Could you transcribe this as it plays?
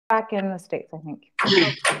back in the States, I think.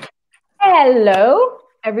 Hello,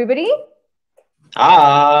 everybody.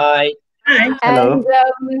 Hi. Hi.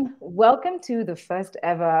 And welcome to the first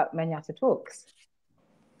ever Manyatta Talks.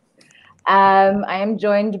 I am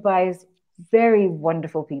joined by very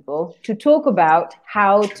wonderful people to talk about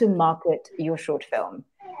how to market your short film,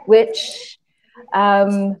 which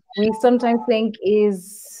we sometimes think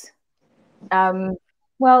is,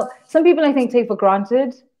 well, some people I think take for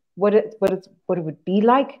granted what it would be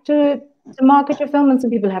like to market your film, and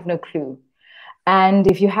some people have no clue. And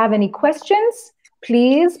if you have any questions,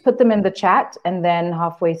 please put them in the chat, and then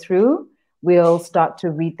halfway through, we'll start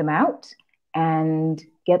to read them out and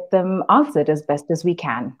get them answered as best as we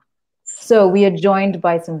can. So we are joined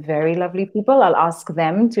by some very lovely people. I'll ask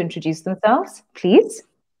them to introduce themselves, please.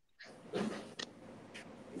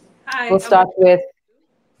 Hi. We'll start with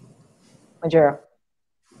Wanjiru.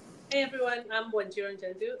 Hey everyone, I'm Wanjiru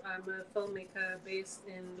Njendu. I'm a filmmaker based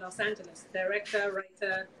in Los Angeles, director,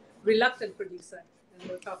 writer, reluctant producer, and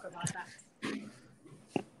we'll talk about that.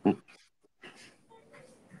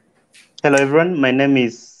 Hello everyone, my name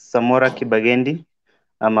is Samora Kibagendi.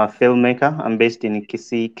 I'm a filmmaker. I'm based in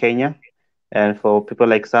Kisii, Kenya. And for people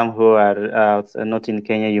like some who are not in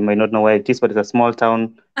Kenya, you might not know where it is, but it's a small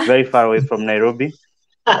town very far away from Nairobi.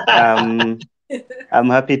 I'm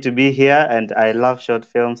happy to be here, and I love short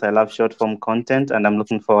films. I love short form content, and I'm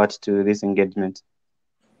looking forward to this engagement.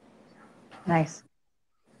 Nice.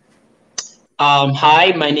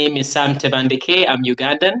 Hi, my name is Sam Tebandeke. I'm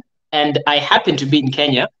Ugandan, and I happen to be in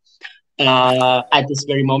Kenya at this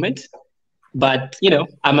very moment. But, you know,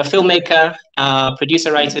 I'm a filmmaker,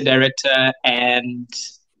 producer, writer, director, and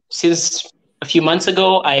since a few months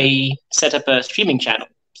ago, I set up a streaming channel.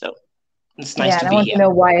 So it's nice to be here. I want to know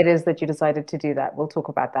why it is that you decided to do that. We'll talk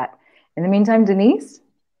about that. In the meantime, Denise?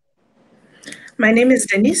 My name is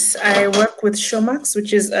Denise. I work with Showmax,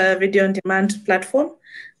 which is a video on demand platform.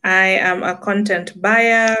 I am a content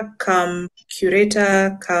buyer, come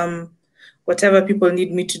curator, come whatever people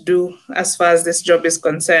need me to do as far as this job is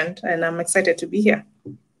concerned. And I'm excited to be here.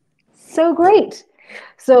 So great.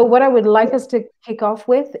 So what I would like us to kick off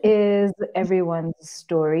with is everyone's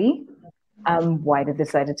story. Why they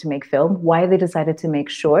decided to make film, why they decided to make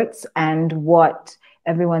shorts, and what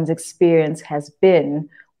everyone's experience has been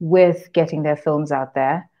with getting their films out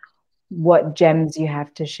there, what gems you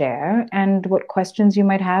have to share, and what questions you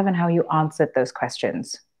might have and how you answered those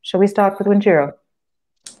questions. Shall we start with Wanjiru?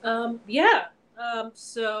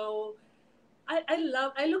 So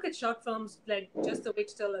I look at short films like just a way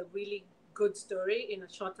to tell a really good story in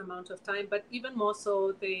a short amount of time, but even more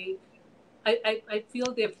so, I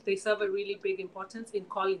feel they serve a really big importance in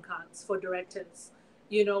calling cards for directors.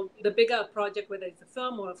 You know, the bigger a project, whether it's a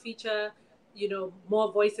film or a feature, you know,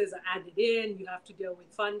 more voices are added in. You have to deal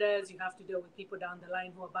with funders. You have to deal with people down the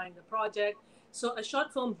line who are buying the project. So a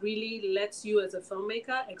short film really lets you as a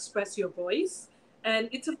filmmaker express your voice. And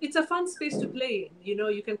it's a fun space to play in. You know,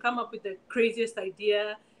 you can come up with the craziest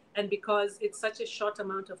idea. And because it's such a short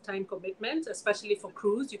amount of time commitment, especially for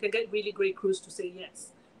crews, you can get really great crews to say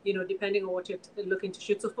yes, you know, depending on what you're looking to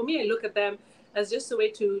shoot. So for me, I look at them as just a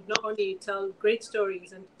way to not only tell great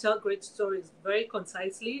stories and tell great stories very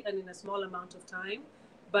concisely and in a small amount of time,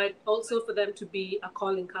 but also for them to be a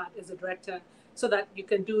calling card as a director so that you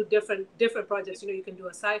can do different projects. You know, you can do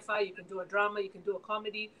a sci-fi, you can do a drama, you can do a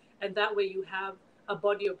comedy, and that way you have a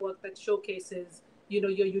body of work that showcases, you know,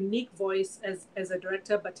 your unique voice as a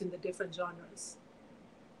director, but in the different genres.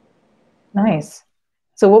 Nice.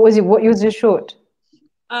 So what was your short?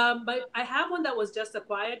 But I have one that was just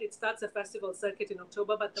acquired. It starts a festival circuit in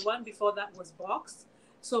October, but the one before that was Box.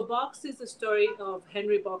 So Box is the story of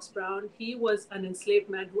Henry Box Brown. He was an enslaved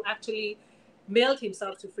man who actually mailed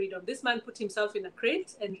himself to freedom. This man put himself in a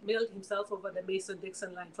crate and mailed himself over the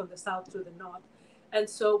Mason-Dixon line from the south to the north. And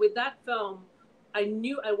so with that film, I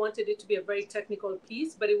knew I wanted it to be a very technical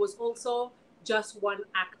piece, but it was also just one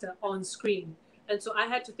actor on screen. And so I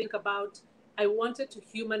had to think about, I wanted to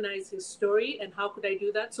humanize his story, and how could I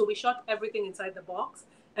do that? So we shot everything inside the box.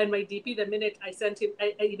 And my DP, the minute I sent him,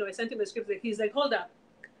 I sent him the script, he's like, hold up,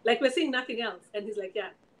 like we're seeing nothing else. And he's like, yeah.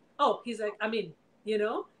 Oh, he's like, I'm in, you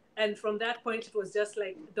know? And from that point, it was just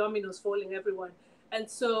like dominoes falling everyone. And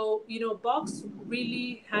so, you know, Box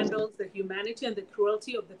really handles the humanity and the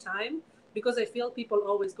cruelty of the time, because I feel people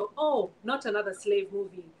always go, oh, not another slave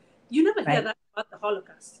movie. You never hear that about the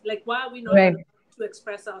Holocaust. Like, why are we not able to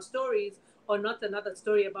express our stories, or not another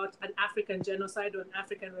story about an African genocide or an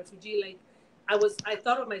African refugee? Like, I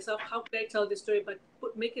thought of myself, how could I tell this story, but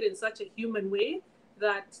make it in such a human way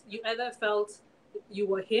that you either felt you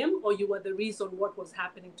were him or you were the reason what was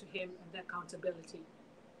happening to him, and the accountability.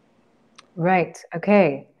 Right.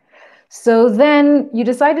 Okay. So then you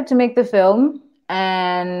decided to make the film,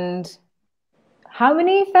 and how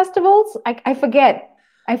many festivals? I forget.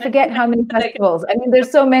 I forget how many festivals. I mean,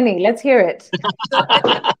 there's so many. Let's hear it. So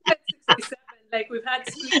I had 67. Like we've had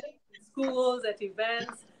screenings in schools, at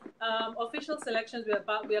events. Official selections,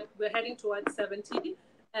 we're heading towards 70.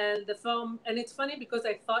 And the film, and it's funny because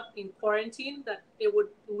I thought in quarantine that it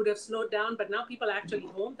would have slowed down, but now people are actually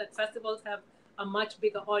home, that festivals have a much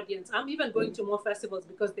bigger audience. I'm even going to more festivals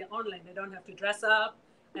because they're online. I don't have to dress up.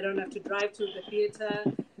 I don't have to drive to the theater.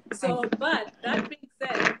 So, but that being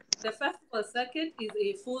said, the festival circuit is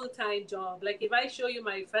a full-time job. Like if I show you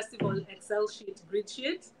my festival Excel sheet, grid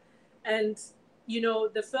sheet, and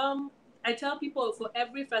the film, I tell people for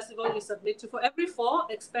every festival you submit to, for every 4,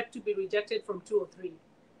 expect to be rejected from 2 or 3.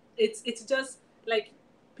 It's just like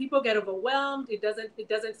people get overwhelmed. It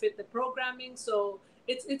doesn't fit the programming. So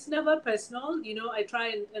it's never personal. I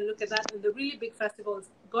try and look at that. And the really big festivals,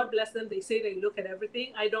 God bless them, they say they look at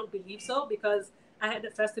everything. I don't believe so, because I had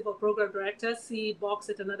a festival program director see box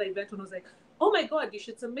at another event and was like, oh my God, you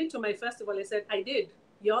should submit to my festival. I said, I did.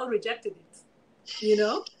 You all rejected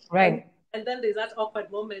it, Right. And then there's that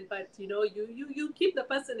awkward moment, but you keep the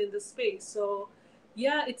person in the space. So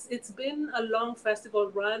yeah, it's been a long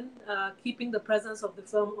festival run, keeping the presence of the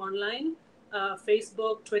film online,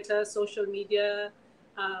 Facebook, Twitter, social media,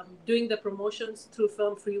 doing the promotions through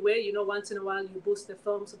Film Freeway. Once in a while you boost the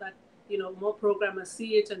film so that more programmers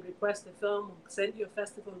see it and request the film or send you a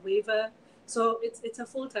festival waiver. So it's a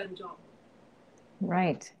full-time job.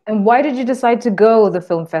 Right. And why did you decide to go the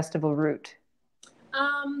film festival route?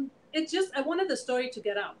 It's just I wanted the story to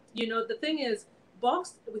get out. The thing is,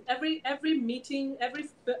 boxed with every meeting,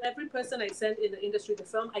 every person I send in the industry the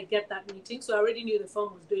film, I get that meeting. So I already knew the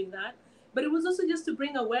film was doing that. But it was also just to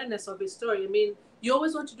bring awareness of his story. I mean, you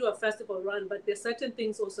always want to do a festival run, but there's certain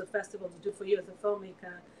things also festivals do for you as a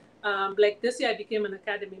filmmaker. Like this year, I became an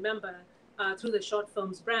Academy member through the short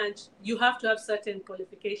films branch. You have to have certain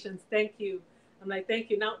qualifications. Thank you. I'm like, thank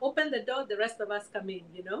you. Now open the door. The rest of us come in.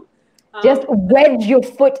 Just wedge your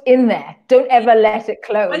foot in there. Don't ever let it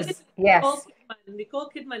close. Yes. Nicole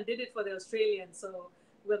Kidman did it for the Australians, so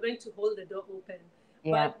we're going to hold the door open.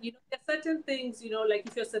 Yeah. But there are certain things, like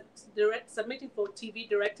if you're submitting for TV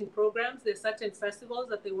directing programs, there's certain festivals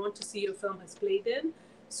that they want to see your film has played in.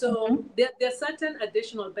 So there are certain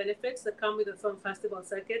additional benefits that come with the film festival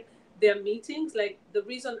circuit. There are meetings. Like the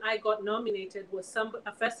reason I got nominated was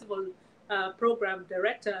a festival program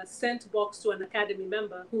director sent box to an Academy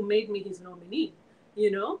member who made me his nominee.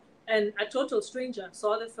 And a total stranger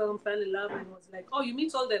saw the film, fell in love, and was like, "Oh, you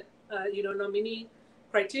meet all the nominee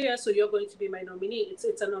criteria, so you're going to be my nominee."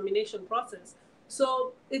 It's a nomination process.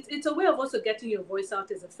 So it's a way of also getting your voice out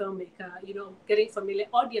as a filmmaker. Getting familiar,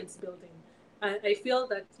 audience building. I feel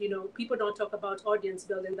that people don't talk about audience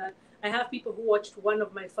building. That I have people who watched one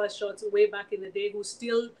of my first shots way back in the day who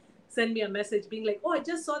still send me a message being like, "Oh, I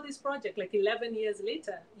just saw this project like 11 years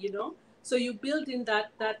later." So you build in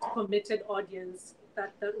that committed audience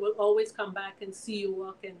that will always come back and see your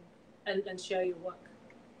work and share your work.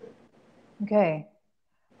 Okay.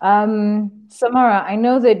 Samara, I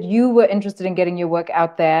know that you were interested in getting your work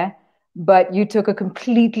out there, but you took a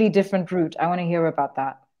completely different route. I want to hear about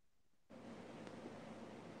that.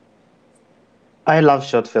 I love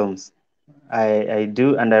short films. I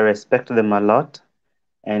do, and I respect them a lot.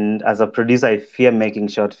 And as a producer, I fear making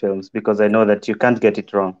short films because I know that you can't get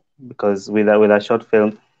it wrong. Because with a short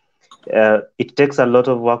film, it takes a lot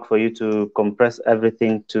of work for you to compress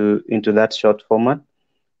everything into that short format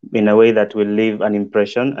in a way that will leave an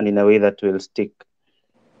impression and in a way that will stick.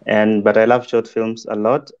 But I love short films a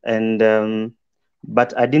lot,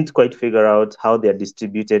 but I didn't quite figure out how they're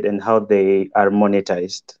distributed and how they are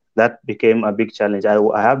monetized. That became a big challenge.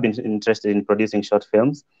 I have been interested in producing short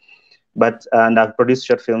films, and I've produced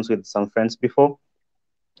short films with some friends before,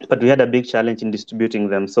 but we had a big challenge in distributing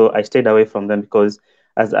them. So I stayed away from them because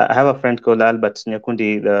as I have a friend called Albert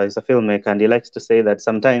Nyakundi, he's a filmmaker, and he likes to say that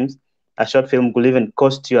sometimes a short film will even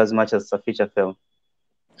cost you as much as a feature film.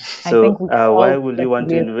 So why will you want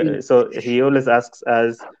to invest? So he always asks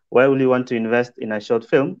us, why will you want to invest in a short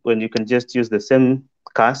film when you can just use the same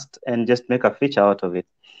cast and just make a feature out of it?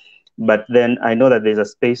 But then I know that there's a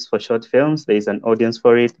space for short films. There's an audience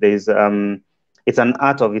for it. There's it's an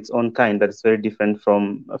art of its own kind that is very different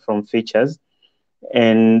from features,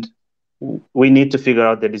 and we need to figure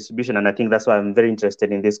out the distribution. And I think that's why I'm very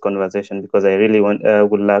interested in this conversation, because I really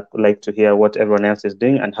would like to hear what everyone else is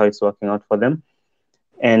doing and how it's working out for them.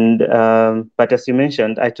 And but as you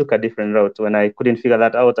mentioned, I took a different route. When I couldn't figure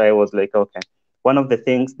that out, I was like, okay. One of the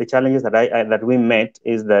challenges that we met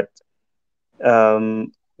is that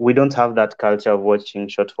we don't have that culture of watching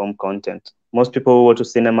short form content. Most people who go to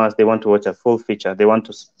cinemas, they want to watch a full feature. They want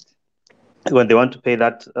to, when they want to pay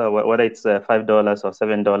that, whether it's $5 or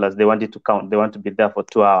 $7, they want it to count. They want to be there for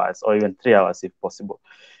 2 hours or even 3 hours if possible.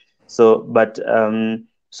 So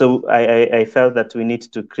I felt that we need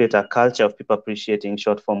to create a culture of people appreciating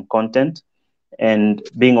short form content and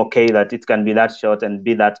being okay that it can be that short and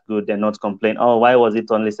be that good and not complain, oh, why was it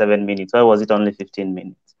only 7 minutes? Why was it only 15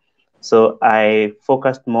 minutes? So I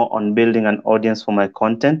focused more on building an audience for my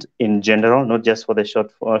content in general, not just for the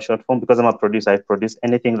short form, because I'm a producer. I produce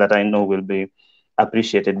anything that I know will be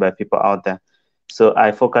appreciated by people out there. So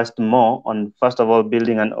I focused more on, first of all,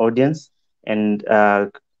 building an audience and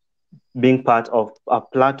being part of a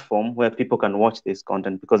platform where people can watch this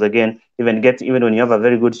content. Because again, even when you have a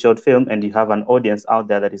very good short film and you have an audience out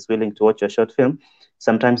there that is willing to watch your short film,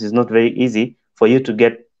 sometimes it's not very easy for you to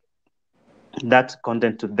get that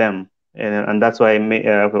content to them. And that's why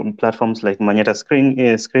platforms like Manyatta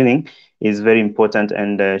screening is very important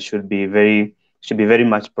and should be very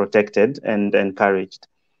much protected and encouraged.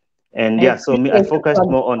 And I focused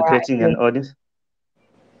more on creating an audience.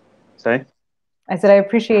 Sorry? I said I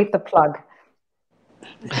appreciate the plug.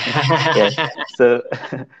 Yes.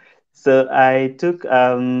 So I took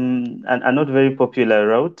a not very popular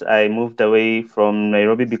route. I moved away from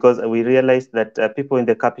Nairobi because we realized that people in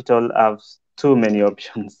the capital have too many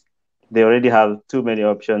options. They already have too many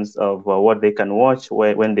options of what they can watch,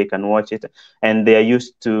 when they can watch it, and they are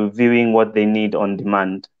used to viewing what they need on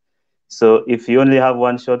demand. So if you only have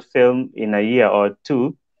one short film in a year or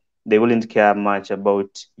two, they wouldn't care much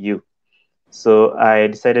about you. So I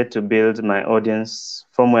decided to build my audience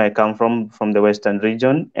from where I come from the Western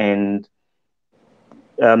region, and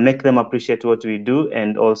make them appreciate what we do,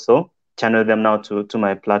 and also channel them now to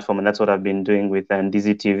my platform. And that's what I've been doing with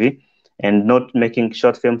Dizzy TV, and not making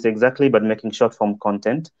short films exactly, but making short form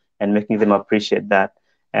content and making them appreciate that,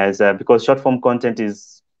 as because short form content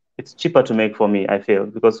it's cheaper to make for me, I feel,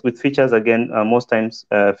 because with features, again, most times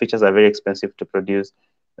features are very expensive to produce.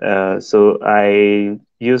 So I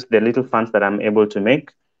use the little funds that I'm able to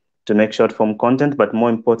make short form content, but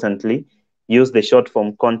more importantly, use the short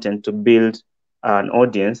form content to build an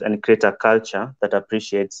audience and create a culture that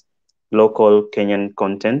appreciates local Kenyan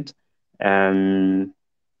content. And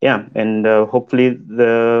hopefully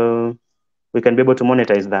we can be able to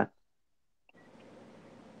monetize that.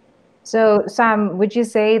 So, Sam, would you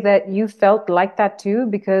say that you felt like that too?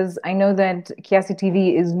 Because I know that Kiasi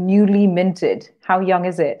TV is newly minted. How young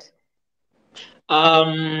is it?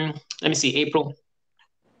 Let me see, April.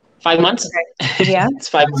 5 months. Okay. Yeah. It's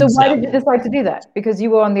 5 months. So why did you decide to do that? Because you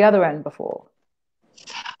were on the other end before.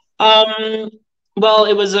 Well,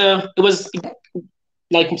 it was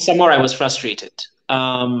like Samora, I was frustrated.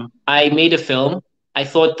 I made a film. I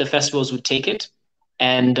thought the festivals would take it,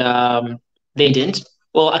 and they didn't.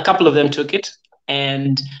 Well, a couple of them took it,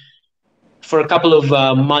 and for a couple of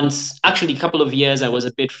months, actually a couple of years, I was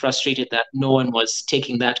a bit frustrated that no one was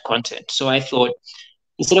taking that content. So I thought,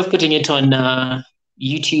 instead of putting it on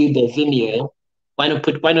YouTube or Vimeo,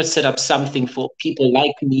 why not set up something for people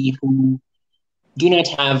like me who do not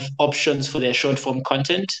have options for their short form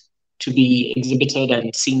content to be exhibited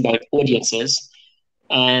and seen by audiences,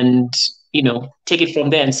 and take it from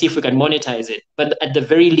there and see if we can monetize it. But at the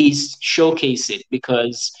very least, showcase it,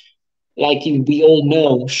 because we all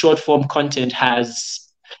know, short form content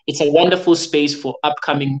it's a wonderful space for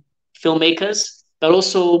upcoming filmmakers, but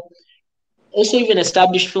also even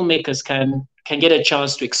established filmmakers can get a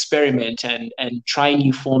chance to experiment and try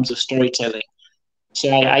new forms of storytelling. So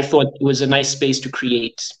I thought it was a nice space to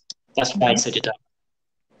create. That's why I set it up.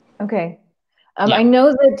 Okay. I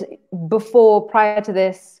know that prior to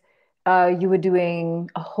this, you were doing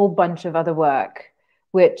a whole bunch of other work,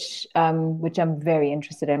 which I'm very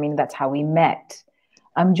interested in. I mean, that's how we met.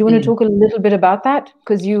 Do you want to talk a little bit about that?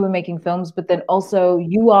 Because you were making films, but then also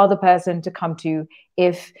you are the person to come to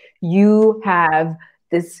if you have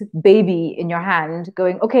this baby in your hand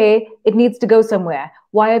going, okay, it needs to go somewhere.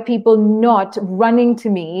 Why are people not running to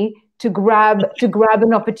me to grab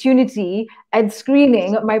an opportunity at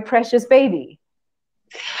screening my precious baby?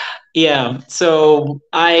 Yeah, so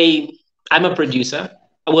I'm a producer.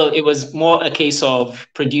 Well, it was more a case of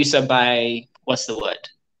producer by, what's the word?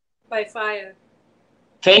 By fire.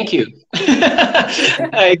 Thank you.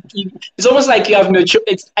 It's almost like you have no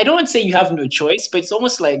choice. I don't want to say you have no choice, but it's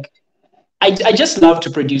almost like I just love to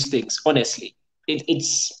produce things, honestly. I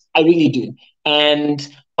really do. And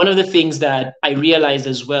one of the things that I realized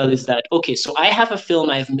as well is that, okay, so I have a film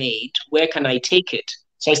I've made. Where can I take it?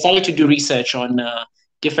 So I started to do research on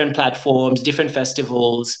different platforms, different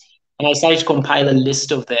festivals, and I started to compile a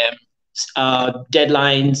list of them.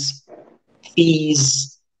 deadlines,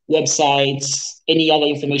 fees, websites, any other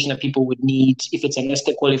information that people would need, if it's a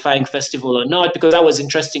Nestle qualifying festival or not, because that was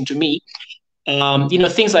interesting to me.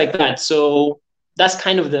 Things like that. So that's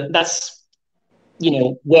kind of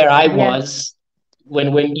where I was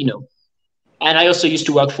when and I also used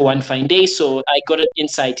to work for One Fine Day, so I got an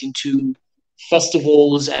insight into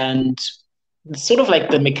festivals and sort of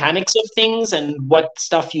like the mechanics of things and what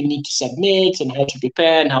stuff you need to submit and how to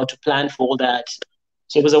prepare and how to plan for all that.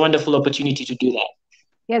 So it was a wonderful opportunity to do that.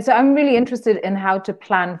 Yeah, so I'm really interested in how to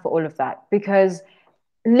plan for all of that, because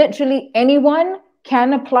literally anyone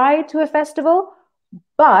can apply to a festival,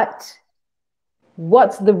 but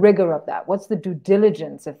what's the rigor of that? What's the due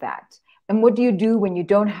diligence of that? And what do you do when you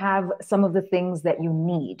don't have some of the things that you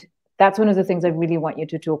need? That's one of the things I really want you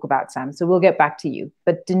to talk about, Sam. So we'll get back to you.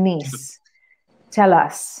 But Denise, tell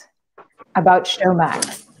us about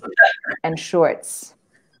Showmax and shorts.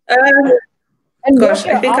 And gosh,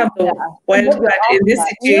 I think I'm the wild card in this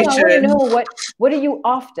situation. I want to know what are you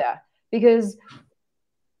after? Because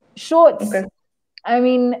shorts, I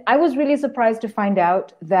mean, I was really surprised to find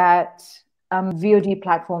out that VOD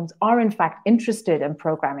platforms are in fact interested in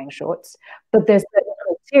programming shorts, but there's certain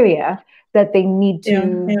criteria that they need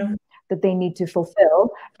to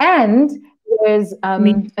fulfill, and there's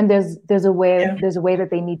a way that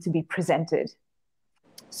they need to be presented.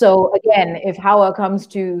 So again, if Hawa comes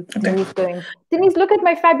to Denise going, Denise, look at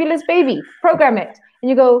my fabulous baby, program it. And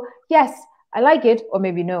you go, yes, I like it, or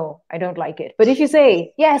maybe no, I don't like it. But if you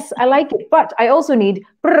say, yes, I like it, but I also need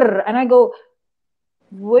brr, and I go,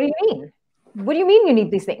 what do you mean? What do you mean you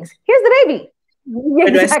need these things? Here's the baby.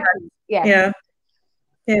 Exactly. Yeah.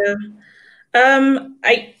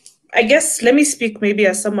 I guess let me speak maybe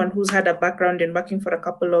as someone who's had a background in working for a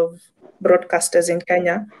couple of broadcasters in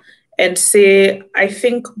Kenya, and say, I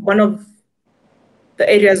think one of the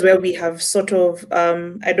areas where we have sort of,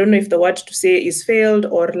 I don't know if the word to say is failed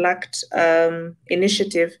or lacked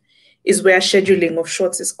initiative, is where scheduling of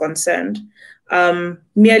shorts is concerned.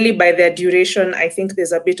 Merely by their duration, I think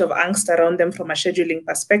there's a bit of angst around them from a scheduling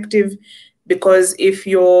perspective, because if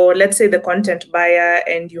you're, let's say, the content buyer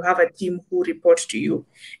and you have a team who report to you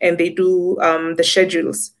and they do the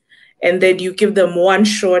schedules, and then you give them one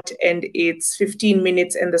shot and it's 15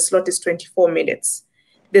 minutes and the slot is 24 minutes.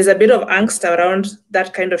 There's a bit of angst around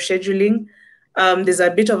that kind of scheduling. There's a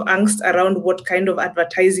bit of angst around what kind of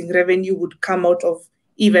advertising revenue would come out of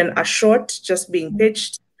even a short just being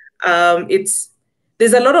pitched.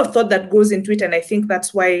 There's a lot of thought that goes into it, and I think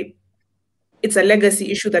that's why it's a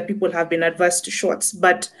legacy issue that people have been adverse to shorts.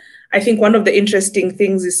 But I think one of the interesting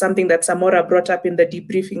things is something that Samora brought up in the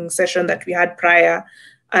debriefing session that we had prior,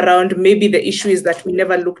 around maybe the issue is that we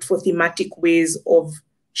never looked for thematic ways of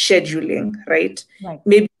scheduling, right?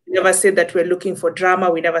 Maybe we never said that we're looking for drama.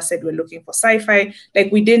 We never said we're looking for sci-fi. Like,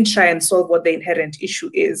 we didn't try and solve what the inherent issue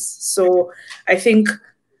is. So I think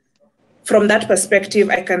from that perspective,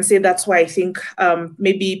 I can say that's why I think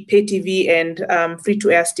maybe pay TV and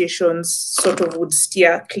free-to-air stations sort of would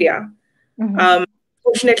steer clear.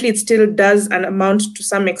 Fortunately, it still does an amount to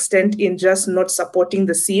some extent in just not supporting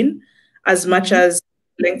the scene as much as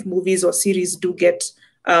length movies or series do get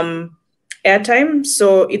airtime.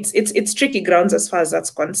 So it's tricky grounds as far as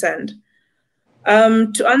that's concerned.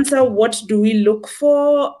 To answer what do we look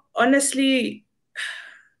for, honestly,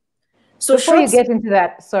 so before you get into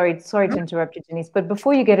that, sorry to interrupt you, Denise, but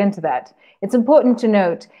before you get into that, it's important to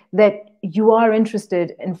note that you are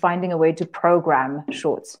interested in finding a way to program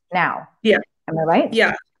shorts now. Yeah. Am I right?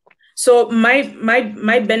 Yeah. So my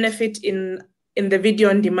benefit in the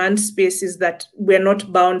video on demand space is that we're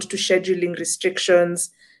not bound to scheduling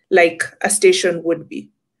restrictions like a station would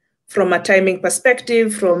be. From a timing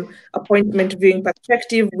perspective, from appointment viewing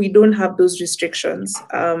perspective, we don't have those restrictions.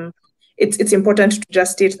 It's important to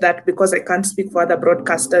just state that, because I can't speak for other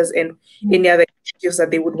broadcasters and any other initiatives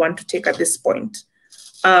that they would want to take at this point.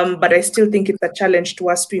 But I still think it's a challenge to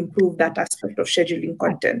us to improve that aspect of scheduling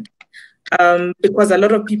content. Because a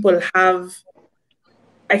lot of people have,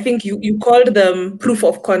 I think you called them proof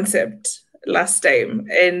of concept last time,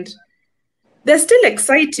 and they're still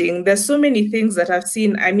exciting. There's so many things that I've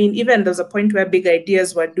seen. I mean, even there's a point where Big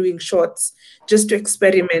Ideas were doing shorts just to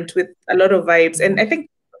experiment with a lot of vibes. And I think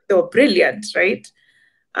they were brilliant, right?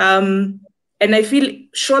 And I feel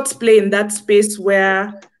shorts play in that space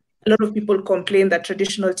where a lot of people complain that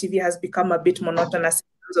traditional TV has become a bit monotonous in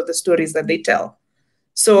terms of the stories that they tell.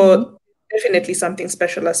 So definitely something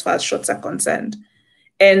special as far as shorts are concerned.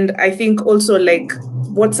 And I think also, like,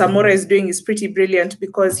 what Samora is doing is pretty brilliant,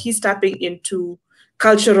 because he's tapping into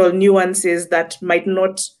cultural nuances that might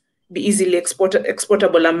not be easily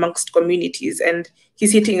exportable amongst communities. And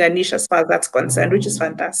he's hitting a niche as far as that's concerned, which is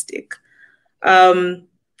fantastic. So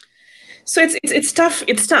it's tough.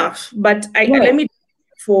 It's tough. But let me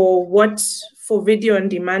for video on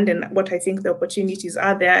demand and what I think the opportunities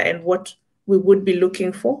are there and what we would be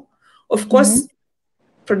looking for. Of course,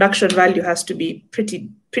 production value has to be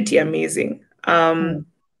pretty amazing.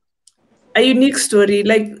 A unique story,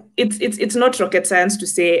 like it's not rocket science to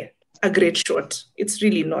say a great short. It's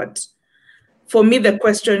really not. For me, the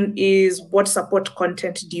question is, what support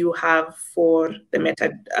content do you have for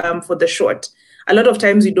the for the short? A lot of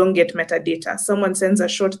times you don't get metadata. Someone sends a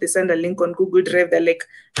short, they send a link on Google Drive, they're like,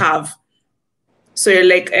 have. So you're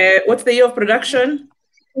like, what's the year of production?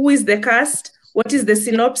 Who is the cast? What is the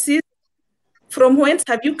synopsis? From whence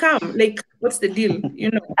have you come? Like, what's the deal? You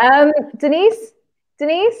know. Denise,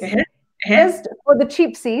 just for the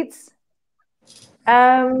cheap seats,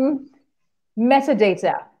 metadata.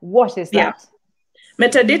 What is that? Yeah.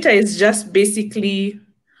 Metadata is just basically,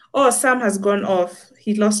 oh, Sam has gone off.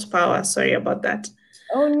 He lost power. Sorry about that.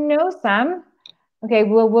 Oh no, Sam. Okay,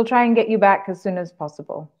 we'll try and get you back as soon as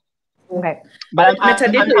possible. Okay. But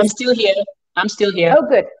I'm still here. I'm still here. Oh,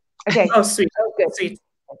 good. Okay. Oh, sweet. Oh, good. Sweet.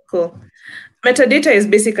 Cool. Metadata is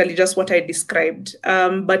basically just what I described,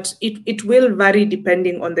 but it will vary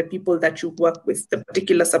depending on the people that you work with, the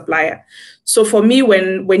particular supplier. So for me,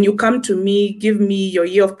 when you come to me, give me your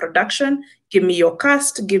year of production, give me your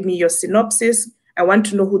cast, give me your synopsis. I want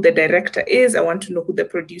to know who the director is. I want to know who the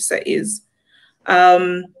producer is.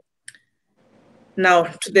 Now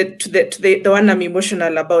to the one I'm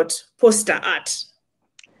emotional about, poster art.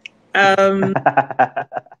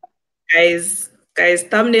 Guys,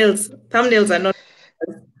 thumbnails are not.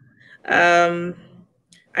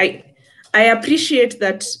 I appreciate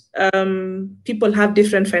that people have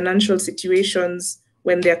different financial situations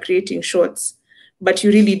when they're creating shorts, but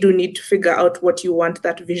you really do need to figure out what you want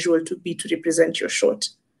that visual to be to represent your short.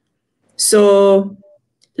 So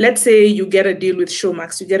let's say you get a deal with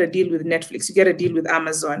Showmax, you get a deal with Netflix, you get a deal with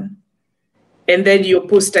Amazon, and then your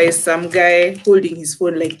poster is some guy holding his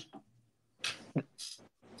phone like,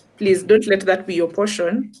 please don't let that be your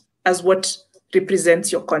portion as what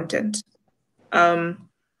represents your content. And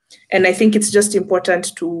I think it's just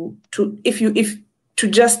important to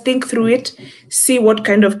just think through it, see what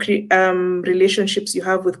kind of relationships you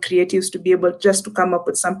have with creatives to be able just to come up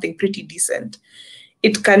with something pretty decent.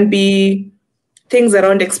 It can be things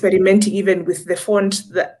around experimenting even with the font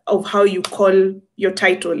of how you call your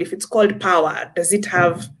title. If it's called Power, does it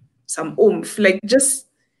have some oomph? Like just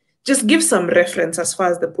give some reference as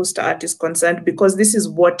far as the poster art is concerned, because this is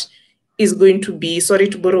what is going to be, sorry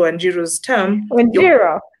to borrow Wanjiru's term,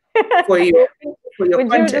 Wanjiru. for your Wanjiru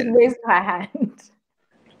content. just raised her hand.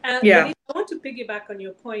 Yeah. I want to piggyback on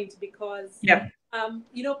your point because,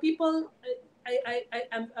 you know, people,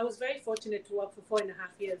 I was very fortunate to work for 4.5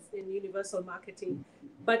 years in Universal Marketing.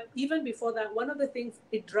 But even before that, one of the things,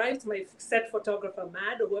 it drives my set photographer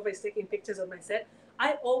mad, or whoever is taking pictures of my set,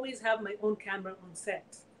 I always have my own camera on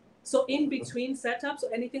set. So in between setups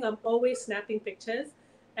or anything, I'm always snapping pictures.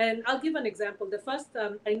 And I'll give an example. The first,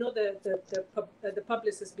 I know the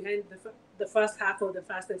publicist behind the first half of the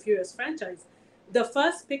Fast and Furious franchise. The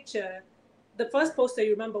first picture, the first poster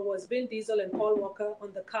you remember was Vin Diesel and Paul Walker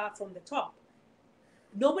on the car from the top.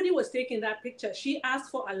 Nobody was taking that picture. She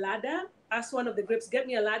asked for a ladder, asked one of the grips, get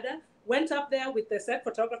me a ladder, went up there with the set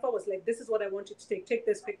photographer, was like, this is what I want you to take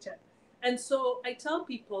this picture. And so I tell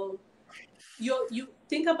people, you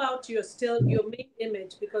think about your main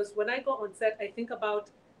image, because when I go on set, I think about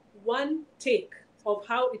one take of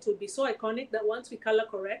how it will be so iconic that once we color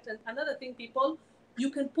correct. And another thing, people, you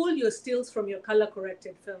can pull your stills from your color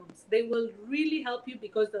corrected films. They will really help you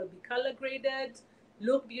because they'll be color graded,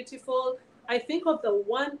 look beautiful. I think of the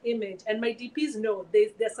one image, and my DPs know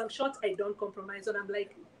there's some shots I don't compromise on. I'm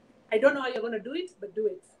like, I don't know how you're going to do it, but do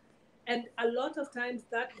it. And a lot of times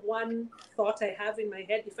that one thought I have in my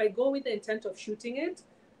head, if I go with the intent of shooting it,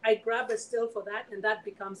 I grab a still for that, and that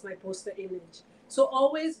becomes my poster image. So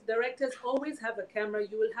always, directors always have a camera.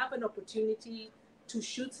 You will have an opportunity to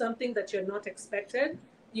shoot something that you're not expected.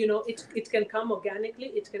 You know, it can come organically,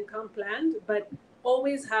 it can come planned, but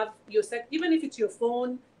always have your set, even if it's your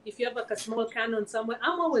phone, if you have like a small Canon somewhere.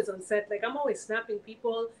 I'm always on set, like I'm always snapping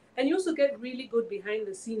people. And you also get really good behind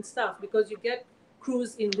the scenes stuff, because you get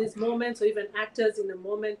crews in these moments, or even actors in a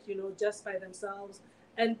moment, you know, just by themselves.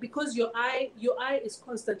 And because your eye is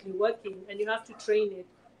constantly working, and you have to train it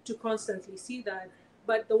to constantly see that.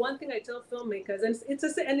 But the one thing I tell filmmakers, and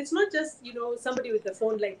it's not just, you know, somebody with the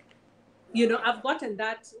phone, like, you know, I've gotten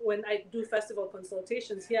that when I do festival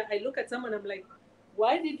consultations here. I look at someone, I'm like,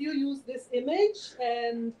 why did you use this image?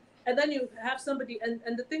 And And then you have somebody, and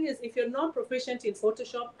the thing is, if you're not proficient in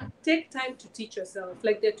Photoshop, take time to teach yourself.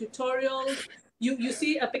 Like there are tutorials. You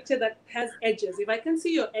see a picture that has edges. If I can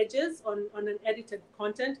see your edges on an edited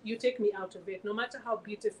content, you take me out of it, no matter how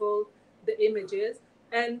beautiful the image is.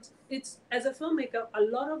 And it's, as a filmmaker, a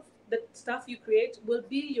lot of the stuff you create will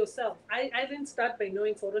be yourself. I didn't start by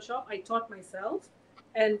knowing Photoshop. I taught myself.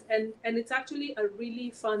 And it's actually a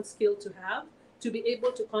really fun skill to have, to be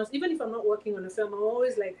able to even if I'm not working on a film, I'm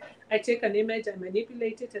always like, I take an image, I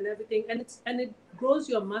manipulate it and everything, and it grows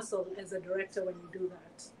your muscle as a director when you do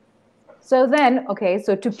that. So then, okay,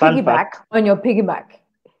 so to Fun piggyback fact. on your piggyback,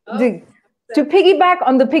 Oh, to piggyback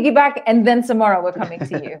on the piggyback, and then Samara, we're coming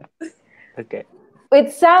to you. Okay.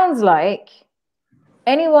 It sounds like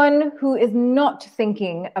anyone who is not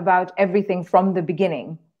thinking about everything from the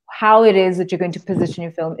beginning, how it is that you're going to position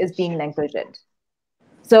your film, is being negligent.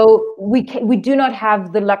 So we do not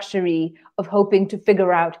have the luxury of hoping to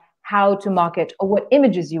figure out how to market or what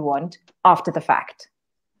images you want after the fact.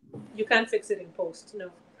 You can't fix it in post, no.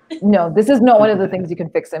 No, this is not one of the things you can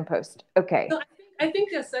fix in post. Okay. So I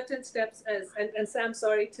think there are certain steps and Sam,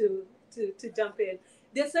 sorry to jump in.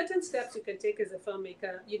 There are certain steps you can take as a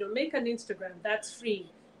filmmaker. Make an Instagram, that's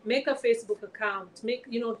free. Make a Facebook account. Make,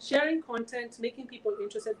 sharing content, making people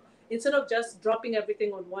interested, instead of just dropping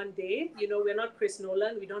everything on one day. We're not Chris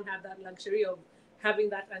Nolan. We don't have that luxury of having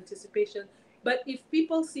that anticipation. But if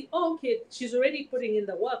people see, oh, okay, she's already putting in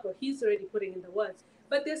the work, or he's already putting in the work.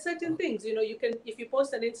 But there's certain things, you can, if you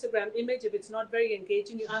post an Instagram image, if it's not very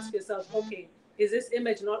engaging, you ask yourself, okay, is this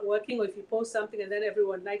image not working? Or if you post something and then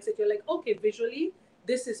everyone likes it, you're like, okay, visually,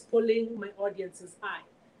 this is pulling my audience's eye,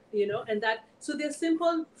 and that, so there's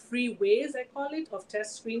simple free ways, I call it, of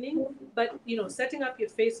test screening. But, setting up your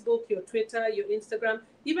Facebook, your Twitter, your Instagram,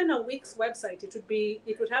 even a Wix website,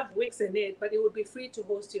 it would have Wix in it, but it would be free to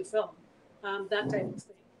host your film, that type of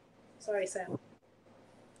thing. Sorry, Sam.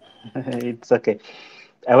 It's okay.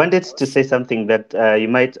 I wanted to say something that you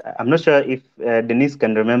might, I'm not sure if Denise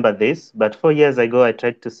can remember this, but 4 years ago, I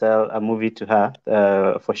tried to sell a movie to her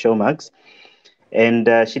for Showmax, and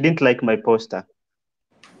she didn't like my poster.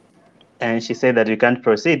 And she said that we can't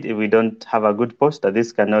proceed if we don't have a good poster.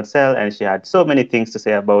 This cannot sell. And she had so many things to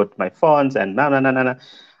say about my fonts and na. And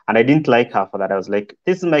I didn't like her for that. I was like,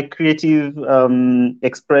 this is my creative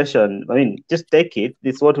expression. I mean, just take it.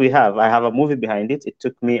 This is what we have. I have a movie behind it. It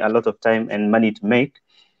took me a lot of time and money to make.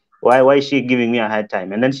 Why is she giving me a hard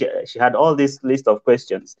time? And then she had all this list of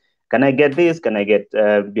questions. Can I get this? Can I get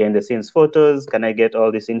behind the scenes photos? Can I get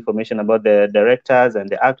all this information about the directors and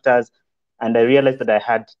the actors? And I realized that I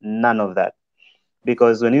had none of that,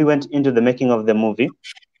 because when we went into the making of the movie,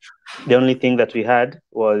 the only thing that we had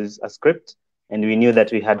was a script, and we knew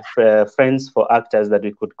that we had friends for actors that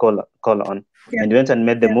we could call on. Yeah. And we went and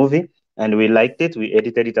made the movie, and we liked it. We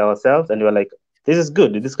edited it ourselves, and we were like, this is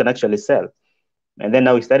good. This can actually sell. And then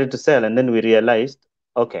now we started to sell, and then we realized,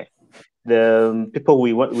 okay, the people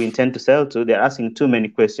we intend to sell to, they're asking too many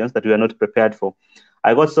questions that we are not prepared for.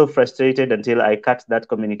 I got so frustrated until I cut that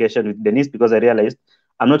communication with Denise, because I realized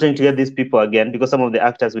I'm not trying to get these people again, because some of the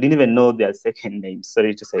actors, we didn't even know their second names,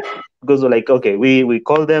 sorry to say. Because we're like, okay, we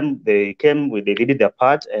called them, they came, they did their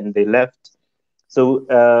part, and they left.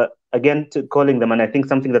 So again, to calling them, and I think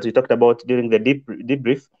something that we talked about during the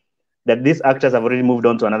debrief, that these actors have already moved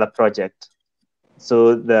on to another project.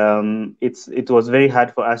 So it was very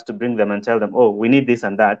hard for us to bring them and tell them, oh, we need this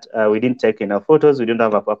and that. We didn't take enough photos. We didn't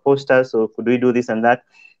have a poster. So could we do this and that?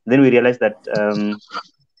 Then we realized that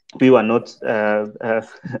we were not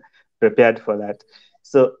prepared for that.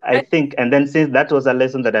 So I think, and then since that was a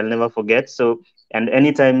lesson that I'll never forget. So, and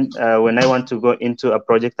anytime when I want to go into a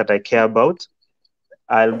project that I care about,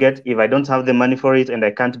 I'll get, if I don't have the money for it and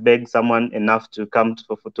I can't beg someone enough to come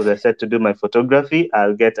to the set to do my photography,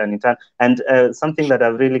 I'll get an intern. And something that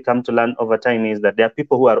I've really come to learn over time is that there are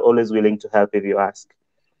people who are always willing to help if you ask.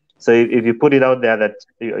 So if you put it out there that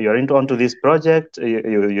you're onto this project,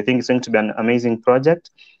 you think it's going to be an amazing project,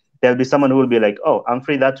 there'll be someone who will be like, oh, I'm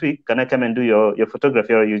free that week. Can I come and do your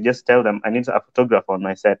photography? Or you just tell them, I need a photographer on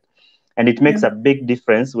my set. And it makes a big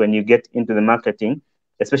difference when you get into the marketing,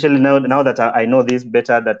 especially now that I know this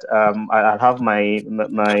better, that I'll have my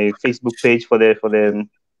Facebook page for the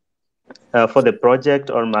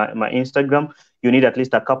project, or my Instagram. You need at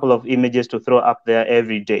least a couple of images to throw up there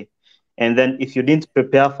every day. And then if you didn't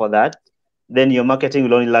prepare for that, then your marketing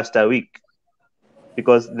will only last a week,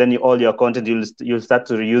 because then all your content, you'll start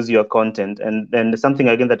to reuse your content. And then something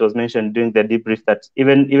again that was mentioned during the debrief, that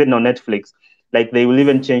even on Netflix, like they will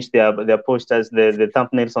even change their posters, the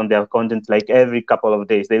thumbnails on their content, like every couple of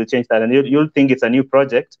days. They will change that, and you'll think it's a new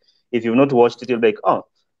project. If you've not watched it, you'll be like, oh,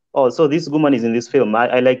 oh, so this woman is in this film.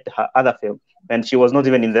 I liked her other film, and she was not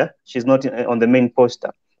even she's not on the main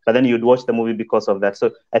poster. But then you'd watch the movie because of that.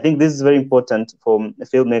 So I think this is very important for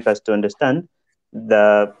filmmakers to understand.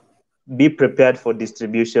 Be prepared for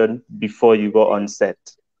distribution before you go on set.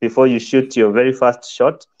 Before you shoot your very first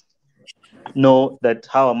shot, know that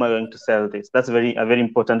how am I going to sell this? That's a very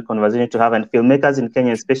important conversation to have. And filmmakers in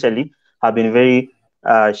Kenya especially have been very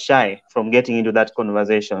shy from getting into that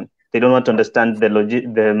conversation. They don't want to understand the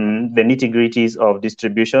nitty-gritties of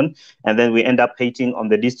distribution, and then we end up hating on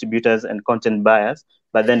the distributors and content buyers,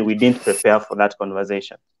 but then we didn't prepare for that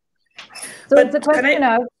conversation. So it's a question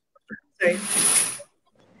of... Sorry.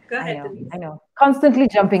 Go ahead, I know. Constantly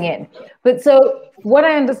jumping in. But so what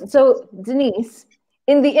I understand, so Denise,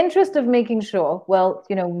 in the interest of making sure, well,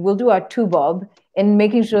 we'll do our two-bob in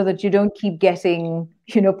making sure that you don't keep getting,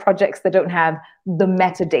 projects that don't have the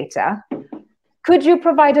metadata. Could you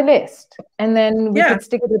provide a list? And then we could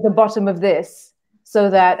stick it at the bottom of this, so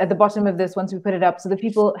that at the bottom of this, once we put it up, so that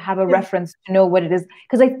people have a reference to know what it is.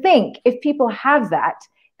 Because I think if people have that,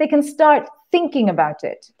 they can start thinking about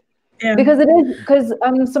it. Yeah. Because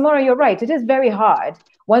Samora, you're right. It is very hard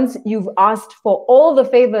once you've asked for all the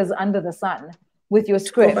favors under the sun with your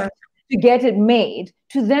script to get it made,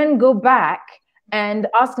 to then go back and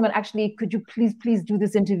ask them, and actually, could you please do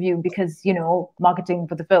this interview because, marketing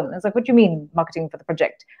for the film. And it's like, what do you mean marketing for the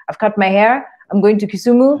project? I've cut my hair. I'm going to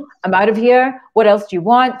Kisumu. I'm out of here. What else do you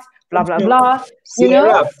want? Blah, blah, blah.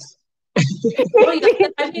 Right.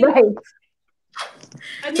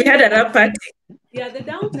 We had a rap party. Yeah, the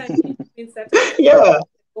downtime means that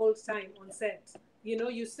old time on set.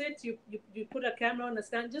 You sit, you put a camera on a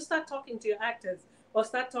stand, just start talking to your actors or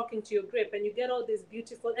start talking to your grip, and you get all this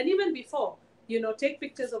beautiful, and even before, take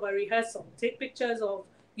pictures of a rehearsal, take pictures of,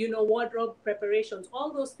 wardrobe preparations,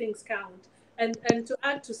 all those things count. And to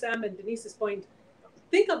add to Sam and Denise's point,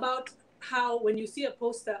 think about how when you see a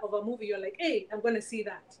poster of a movie, you're like, hey, I'm going to see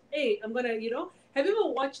that. Hey, I'm going to, have you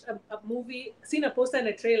ever watched a movie, seen a poster and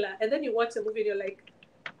a trailer, and then you watch the movie and you're like,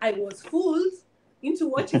 I was fooled into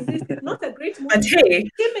watching this. It's not a great movie. But hey,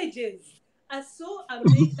 images are so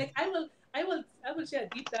amazing. Like I will share a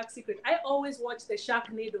deep dark secret. I always watch the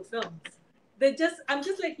Sharknado films. I'm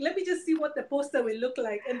just like, let me just see what the poster will look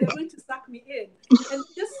like, and they're going to suck me in. And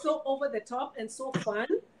just so over the top and so fun.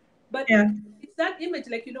 But it's that image,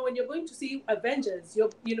 like, when you're going to see Avengers,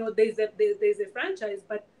 there's a franchise,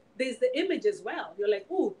 but there's the image as well. You're like,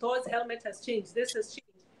 oh, Thor's helmet has changed. This has changed.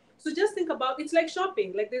 So just think about, it's like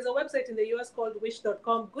shopping. Like there's a website in the US called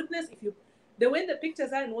wish.com. Goodness, the way the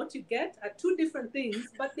pictures are and what you get are two different things,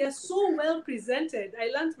 but they're so well presented.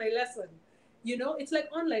 I learned my lesson. It's like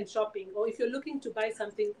online shopping, or if you're looking to buy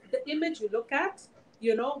something, the image you look at,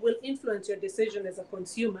 will influence your decision as a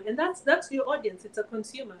consumer. And that's your audience. It's a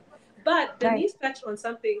consumer. But Denise touched on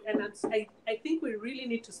something, and I think we really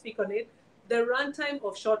need to speak on it. The runtime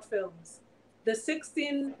of short films. The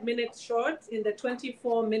 16-minute shorts in the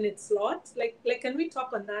 24-minute slot. Like, can we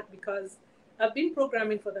talk on that? Because I've been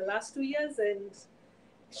programming for the last 2 years, and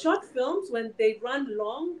short films, when they run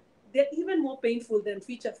long, they're even more painful than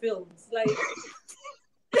feature films. Like,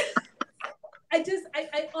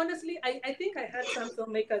 I honestly think I had some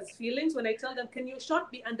filmmakers' feelings when I tell them, can your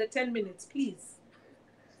shot be under 10 minutes, please?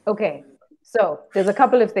 Okay. So there's a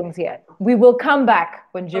couple of things here. We will come back,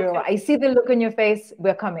 Wanjiru. Okay. I see the look on your face.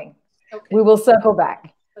 We're coming. Okay. We will circle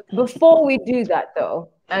back. Okay. Before we do that, though,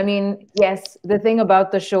 I mean, yes, the thing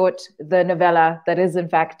about the short, the novella, that is, in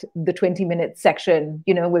fact, the 20-minute section,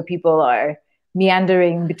 where people are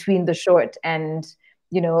meandering between the short and,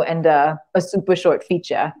 and a super short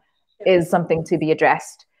feature is something to be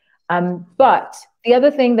addressed. But the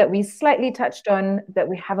other thing that we slightly touched on that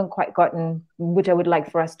we haven't quite gotten, which I would like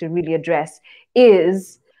for us to really address,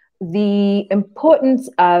 is the importance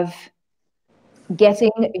of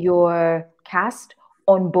getting your cast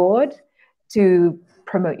on board to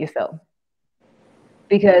promote your film.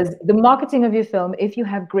 Because the marketing of your film, if you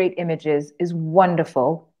have great images, is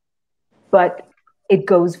wonderful, but it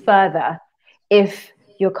goes further if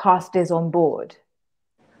your cast is on board.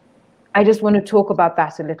 I just want to talk about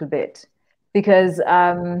that a little bit, because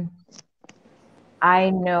I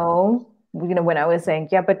know, when I was saying,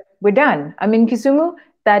 yeah, but we're done. I'm in Kisumu,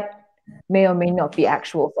 that may or may not be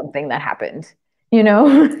actual something that happened,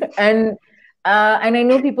 and I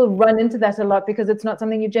know people run into that a lot because it's not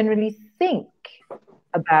something you generally think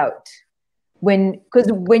about.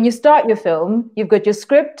 Because when you start your film, you've got your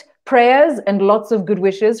script, prayers, and lots of good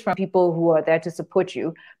wishes from people who are there to support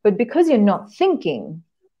you. But because you're not thinking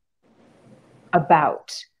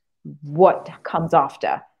about what comes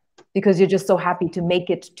after, because you're just so happy to make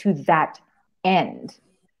it to that end,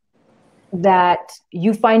 that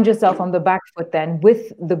you find yourself on the back foot then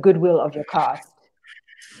with the goodwill of your cast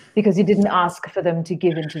because you didn't ask for them to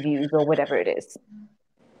give interviews or whatever it is.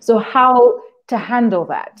 So how to handle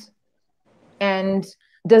that? And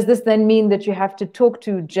does this then mean that you have to talk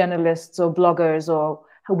to journalists or bloggers or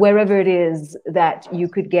wherever it is that you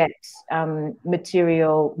could get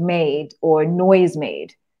material made or noise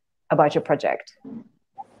made about your project?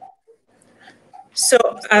 So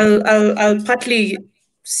I'll partly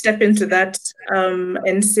step into that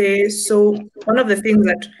and say, so one of the things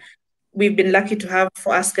that we've been lucky to have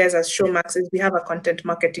for us guys as Showmax is we have a content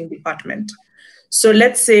marketing department. So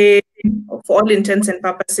let's say, for all intents and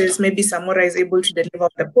purposes, maybe Samora is able to deliver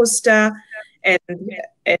the poster and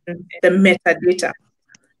the metadata.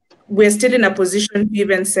 We're still in a position to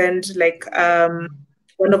even send like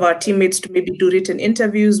one of our teammates to maybe do written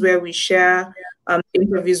interviews where we share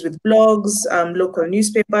interviews with blogs, local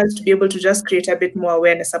newspapers, to be able to just create a bit more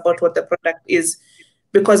awareness about what the product is.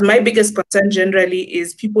 Because my biggest concern generally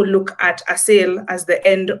is people look at a sale as the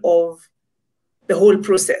end of the whole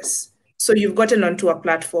process. So you've gotten onto a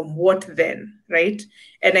platform, what then, right?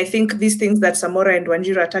 And I think these things that Samora and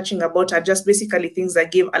Wanjiru are touching about are just basically things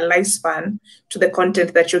that give a lifespan to the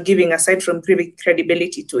content that you're giving, aside from giving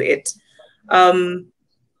credibility to it.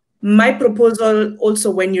 My proposal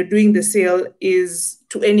also when you're doing the sale is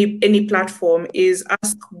to any platform is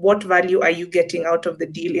ask what value are you getting out of the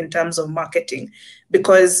deal in terms of marketing?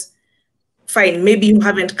 Because fine, maybe you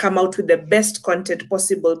haven't come out with the best content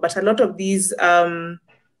possible, but a lot of these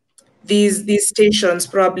stations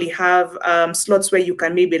probably have slots where you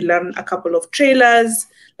can maybe learn a couple of trailers.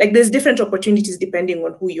 Like there's different opportunities depending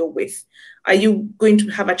on who you're with. Are you going to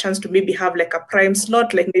have a chance to maybe have like a prime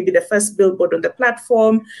slot, like maybe the first billboard on the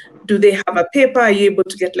platform? Do they have a paper? Are you able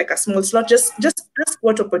to get like a small slot? Just ask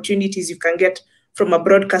what opportunities you can get from a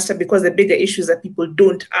broadcaster, because the bigger issues that people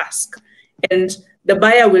don't ask. And the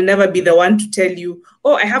buyer will never be the one to tell you,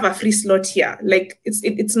 oh, I have a free slot here. Like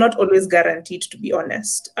it's not always guaranteed, to be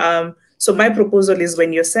honest. So my proposal is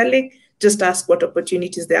when you're selling, just ask what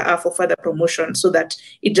opportunities there are for further promotion so that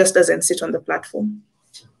it just doesn't sit on the platform.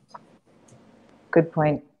 Good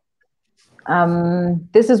point.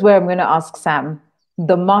 This is where I'm going to ask Sam,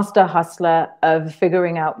 the master hustler of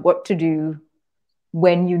figuring out what to do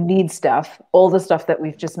when you need stuff, all the stuff that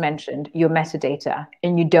we've just mentioned, your metadata,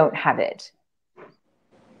 and you don't have it.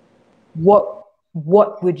 What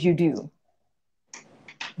would you do?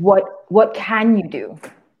 What can you do?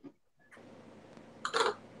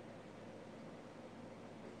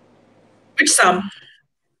 Which Sam?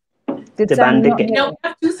 Did Sam not hear No, me? we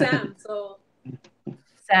have two Sam, so.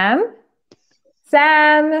 Sam,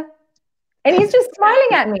 and he's just smiling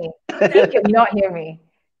at me. He cannot hear me.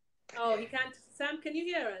 Oh, he can't. Sam, can you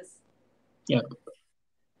hear us? Yeah.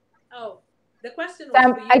 Oh, the question was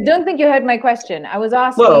Sam, for you. I don't think you heard my question. I was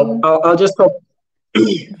asking. Well, I'll just talk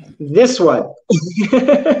this one.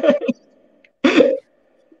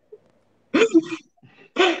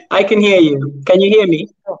 I can hear you. Can you hear me?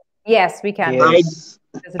 Oh, yes, we can. Yes.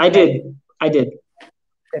 I did. Good.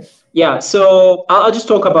 Yeah, so I'll just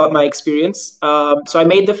talk about my experience. So I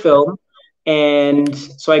made the film, and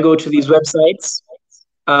so I go to these websites,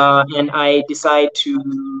 and I decide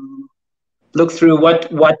to look through what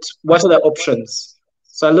are the options.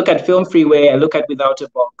 So I look at Film Freeway, I look at Without a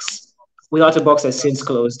Box. Without a Box has since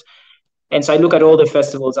closed. And so I look at all the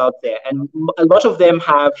festivals out there, and a lot of them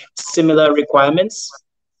have similar requirements.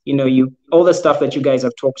 You know, all the stuff that you guys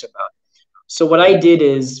have talked about. So what I did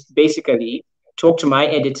is basically talk to my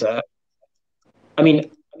editor,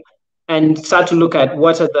 and start to look at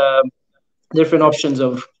what are the different options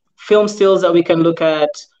of film stills that we can look at.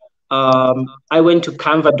 I went to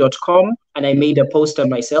canva.com and I made a poster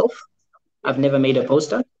myself. I've never made a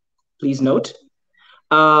poster, please note.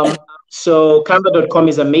 So canva.com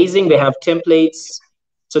is amazing. They have templates.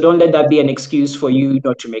 So don't let that be an excuse for you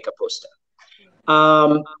not to make a poster.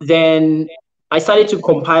 Then I started to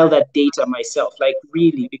compile that data myself, like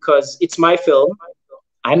really, because it's my film.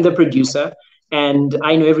 I'm the producer and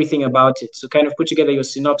I know everything about it. So kind of put together your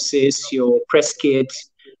synopsis, your press kit,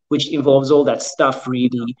 which involves all that stuff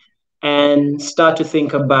really, and start to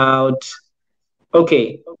think about,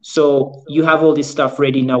 okay, so you have all this stuff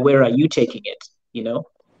ready now, where are you taking it? You know?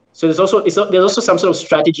 So there's also some sort of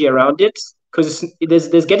strategy around it, because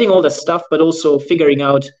there's getting all the stuff, but also figuring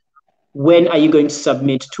out when are you going to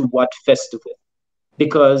submit to what festival?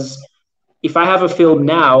 Because if I have a film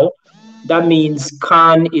now, that means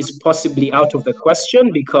Cannes is possibly out of the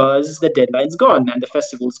question because the deadline's gone and the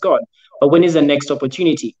festival's gone. But when is the next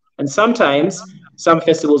opportunity? And sometimes some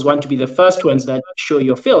festivals want to be the first ones that show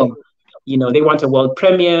your film. You know, they want a world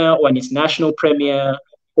premiere or an international premiere.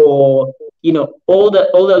 or all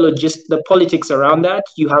the the politics around that.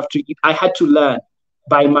 I had to learn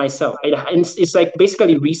by myself. It's like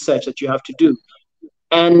basically research that you have to do,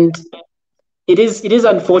 and it is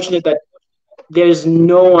unfortunate that there's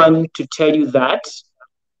no one to tell you that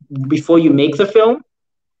before you make the film.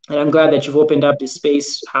 And I'm glad that you've opened up this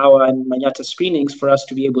space, Hawa and Manyatta screenings, for us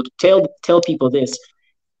to be able to tell people this.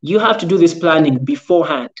 You have to do this planning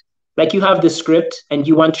beforehand. Like, you have the script and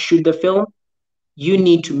you want to shoot the film, you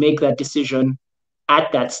need to make that decision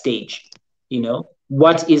at that stage.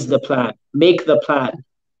 What is the plan? Make the plan.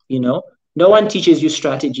 No one teaches you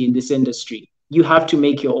strategy in this industry. You have to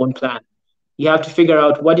make your own plan. You have to figure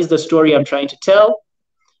out, what is the story I'm trying to tell,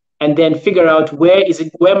 and then figure out where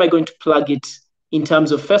am I going to plug it in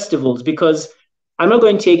terms of festivals, because I'm not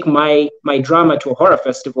going to take my drama to a horror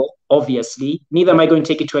festival, obviously. Neither am I going to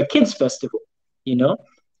take it to a kids festival,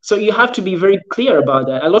 So you have to be very clear about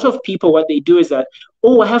that. A lot of people, what they do is that,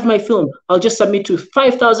 I have my film, I'll just submit to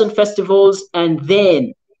 5,000 festivals and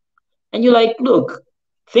you're like, look,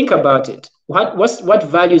 think about it. What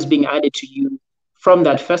value is being added to you from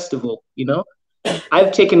that festival,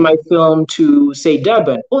 I've taken my film to, say,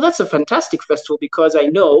 Durban. Oh, that's a fantastic festival because I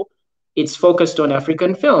know it's focused on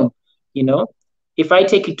African film. If I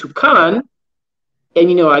take it to Cannes,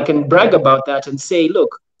 and I can brag about that and say,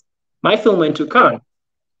 look, my film went to Cannes.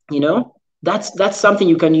 That's something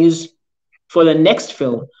you can use for the next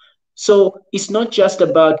film. So it's not just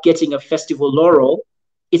about getting a festival laurel.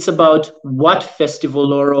 It's about what festival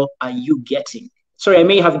laurel are you getting? Sorry, I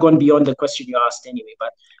may have gone beyond the question you asked anyway,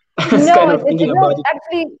 but it's no, kind of thinking about it.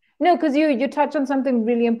 Actually, no, because you touch on something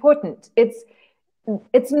really important.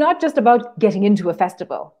 It's not just about getting into a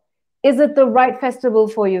festival. Is it the right festival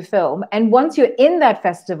for your film? And once you're in that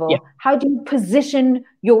festival, how do you position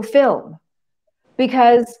your film?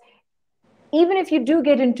 Because even if you do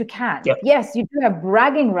get into Cannes, yes, you do have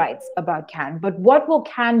bragging rights about Cannes, but what will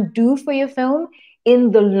Cannes do for your film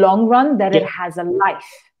in the long run, that it has a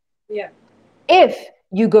life? Yeah. If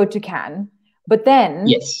you go to Cannes, but then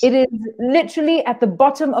it is literally at the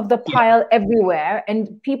bottom of the pile everywhere,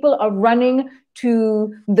 and people are running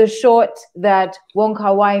to the short that Wong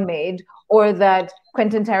Kar-wai made or that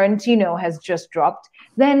Quentin Tarantino has just dropped,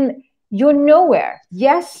 then you're nowhere.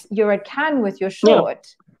 Yes, you're at Cannes with your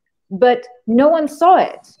short, but no one saw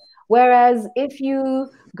it. Whereas if you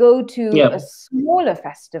go to a smaller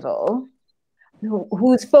festival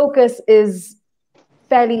whose focus is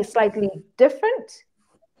slightly different,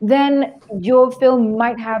 then your film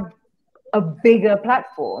might have a bigger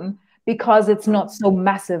platform because it's not so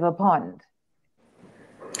massive a pond.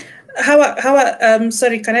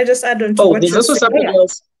 Sorry, can I just add on to what there's also something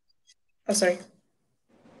else. Oh, sorry.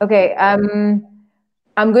 Okay, I'm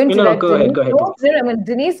going to let go ahead. I'm going to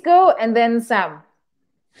Denise go and then Sam.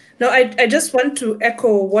 No, I just want to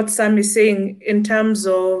echo what Sam is saying in terms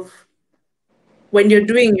of when you're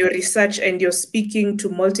doing your research and you're speaking to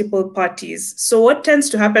multiple parties. So what tends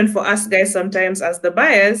to happen for us guys sometimes as the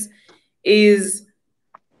buyers is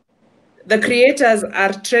the creators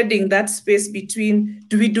are treading that space between,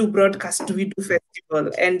 do we do broadcast, do we do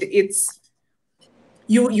festival? And it's,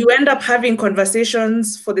 you end up having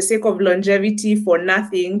conversations for the sake of longevity for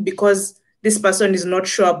nothing because this person is not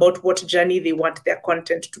sure about what journey they want their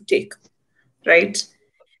content to take, right?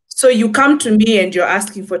 So you come to me and you're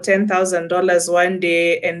asking for $10,000 one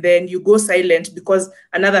day, and then you go silent because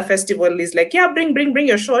another festival is like, yeah, bring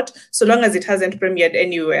your short, so long as it hasn't premiered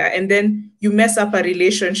anywhere. And then you mess up a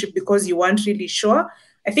relationship because you weren't really sure.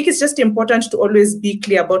 I think it's just important to always be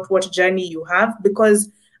clear about what journey you have,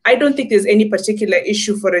 because I don't think there's any particular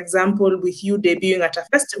issue, for example, with you debuting at a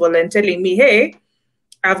festival and telling me, hey,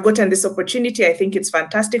 I've gotten this opportunity. I think it's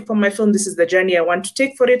fantastic for my film. This is the journey I want to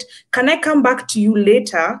take for it. Can I come back to you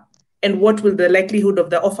later? And what will the likelihood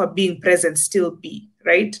of the offer being present still be,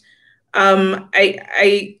 right?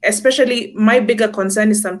 I especially, my bigger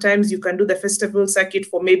concern is sometimes you can do the festival circuit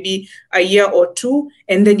for maybe a year or two,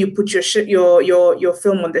 and then you put your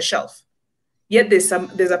film on the shelf. Yet there's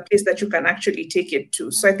a place that you can actually take it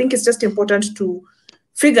to. So I think it's just important to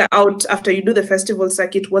figure out after you do the festival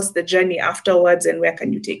circuit, what's the journey afterwards and where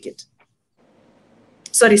can you take it?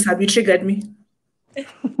 Sorry, Sab, you triggered me.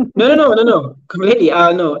 No, completely.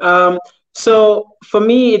 No. So for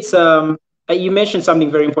me, it's you mentioned something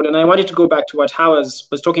very important. I wanted to go back to what Howard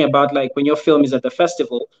was talking about, like when your film is at the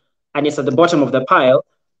festival and it's at the bottom of the pile.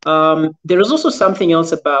 There is also something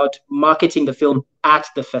else about marketing the film at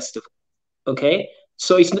the festival. Okay,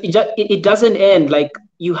 so it doesn't end. Like,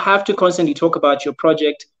 you have to constantly talk about your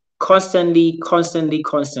project, constantly.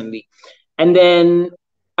 And then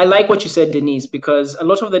I like what you said, Denise, because a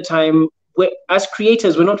lot of the time, as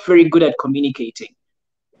creators, we're not very good at communicating.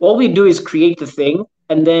 All we do is create the thing,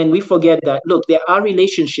 and then we forget that, look, there are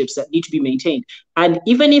relationships that need to be maintained. And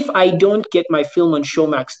even if I don't get my film on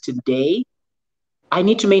Showmax today, I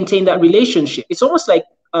need to maintain that relationship. It's almost like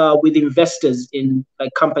with investors in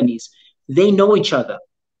like companies, they know each other.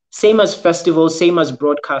 Same as festivals, same as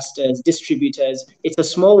broadcasters, distributors. It's a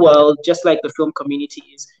small world, just like the film community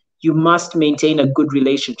is. You must maintain a good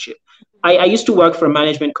relationship. I used to work for a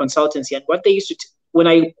management consultancy, and what they used to when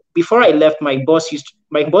I before I left, my boss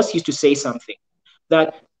used to say something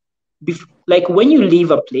that like when you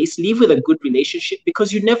leave a place, leave with a good relationship,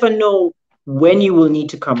 because you never know when you will need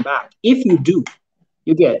to come back. If you do,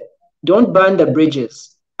 you get, don't burn the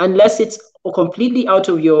bridges unless it's completely out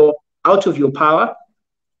of your power,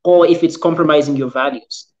 or if it's compromising your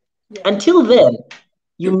values. Yeah. Until then,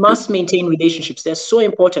 you must maintain relationships. They're so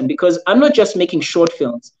important, because I'm not just making short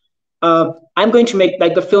films. I'm going to make,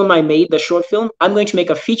 like the film I made, the short film, I'm going to make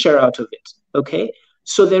a feature out of it. Okay.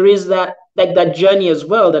 So there is that, like that journey as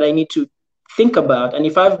well that I need to think about. And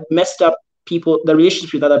if I've messed up the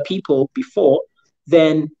relationships with other people before,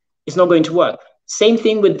 then it's not going to work. Same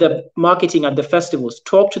thing with the marketing at the festivals.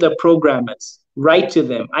 Talk to the programmers, write to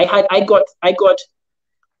them. I got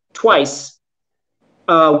twice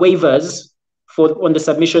waivers on the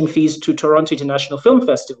submission fees to Toronto International Film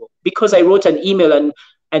Festival, because I wrote an email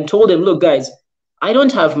and told them, look, guys, I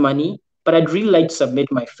don't have money, but I'd really like to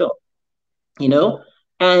submit my film, you know?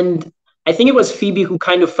 And I think it was Phoebe who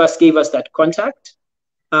kind of first gave us that contact,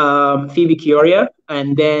 Phoebe Kioria.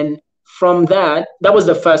 And then from that was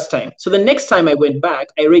the first time. So the next time I went back,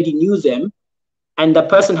 I already knew them, and the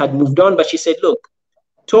person had moved on, but she said, look,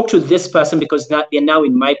 talk to this person, because they're now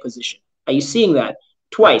in my position. Are you seeing that?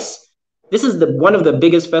 Twice. This is one of the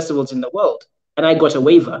biggest festivals in the world, and I got a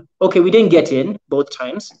waiver. Okay, we didn't get in both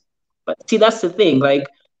times, but see, that's the thing. Like,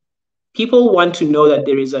 people want to know that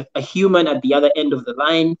there is a human at the other end of the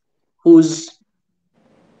line who's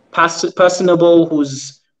personable,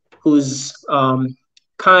 who's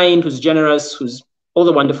kind, who's generous, who's all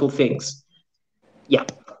the wonderful things. Yeah.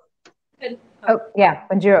 And, oh yeah,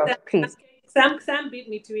 Wanjiru, please. Sam beat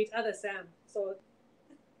me to it. Other Sam. So.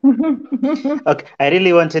 Okay, I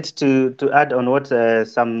really wanted to add on what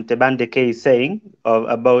Sam Tebandeke is saying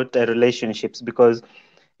about relationships, because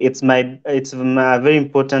it's a very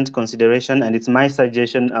important consideration, and it's my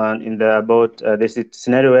suggestion about this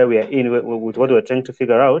scenario where we are in with what we're trying to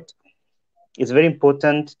figure out. It's very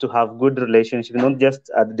important to have good relationships, not just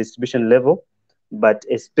at the distribution level, but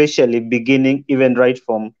especially beginning even right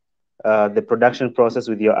from the production process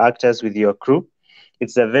with your actors, with your crew.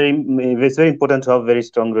 It's very important to have very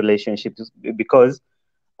strong relationships, because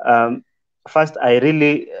first, I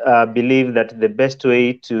really believe that the best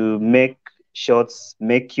way to make shorts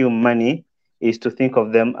make you money is to think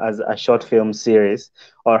of them as a short film series,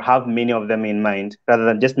 or have many of them in mind, rather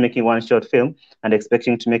than just making one short film and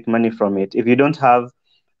expecting to make money from it. If you don't have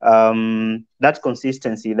that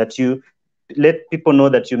consistency, that you let people know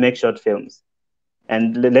that you make short films,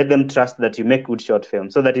 and let them trust that you make good short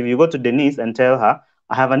films, so that if you go to Denise and tell her,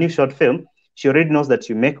 I have a new short film, she already knows that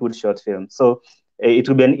you make good short films. So it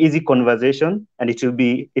will be an easy conversation, and it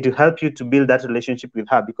will help you to build that relationship with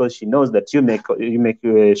her, because she knows that you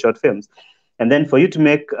make short films. And then for you to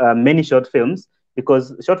make many short films,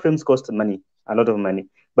 because short films cost money, a lot of money.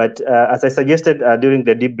 But as I suggested during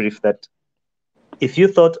the debrief, that if you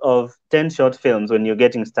thought of 10 short films when you're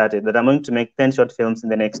getting started, that I'm going to make 10 short films in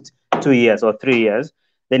the next 2 years or 3 years,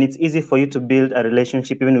 then it's easy for you to build a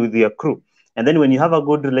relationship even with your crew. And then when you have a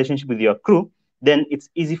good relationship with your crew, then it's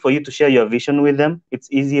easy for you to share your vision with them. It's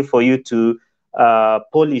easy for you to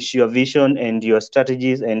polish your vision and your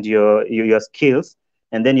strategies and your skills.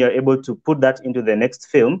 And then you're able to put that into the next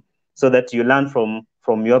film, so that you learn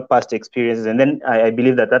from your past experiences. And then I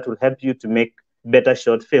believe that will help you to make better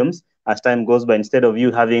short films as time goes by, instead of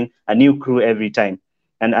you having a new crew every time.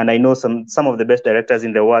 And I know some of the best directors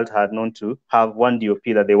in the world are known to have one DOP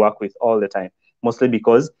that they work with all the time, mostly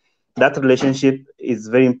because that relationship is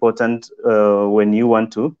very important when you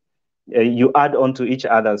want to, you add on to each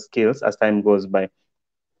other's skills as time goes by.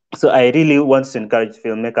 So I really want to encourage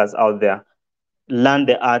filmmakers out there, learn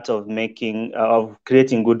the art of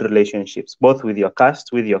creating good relationships, both with your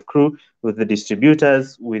cast, with your crew, with the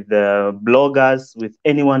distributors, with the bloggers, with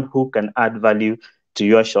anyone who can add value to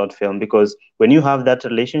your short film. Because when you have that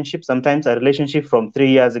relationship, sometimes a relationship from 3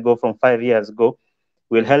 years ago, from 5 years ago,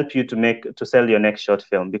 will help you to sell your next short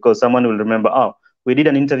film, because someone will remember, oh, we did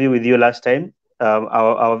an interview with you last time.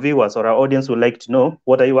 Our viewers or our audience would like to know,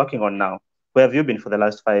 what are you working on now? Where have you been for the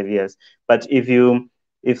last 5 years? But if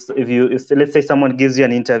let's say someone gives you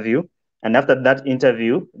an interview and after that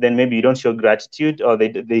interview, then maybe you don't show gratitude, or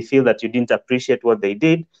they feel that you didn't appreciate what they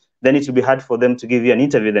did, then it will be hard for them to give you an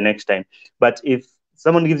interview the next time. But if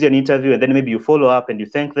someone gives you an interview and then maybe you follow up and you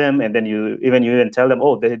thank them, and then you even tell them,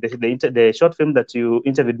 oh, the short film that you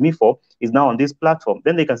interviewed me for is now on this platform,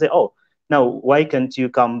 then they can say, oh, now why can't you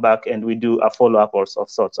come back and we do a follow-up or of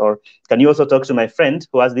sorts? Or can you also talk to my friend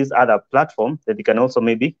who has this other platform that he can also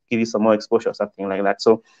maybe give you some more exposure or something like that.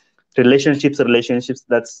 So relationships,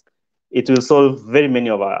 it will solve very many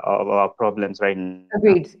of our problems right now.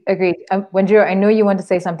 Agreed. Wanjiru, I know you want to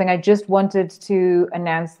say something. I just wanted to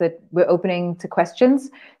announce that we're opening to questions.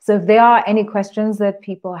 So if there are any questions that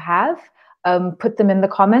people have, put them in the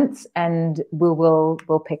comments, and we'll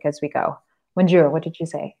pick as we go. Wanjiru, what did you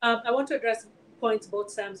say? I want to address points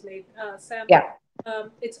both Sam's made. Sam, yeah.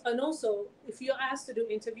 And also, if you're asked to do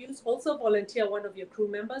interviews, also volunteer one of your crew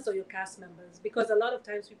members or your cast members, because a lot of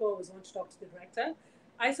times people always want to talk to the director.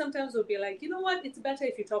 I sometimes will be like, you know what, it's better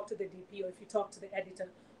if you talk to the DP or if you talk to the editor.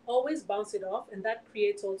 Always bounce it off, and that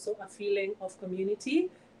creates also a feeling of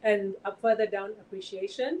community and a further down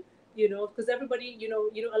appreciation, because everybody,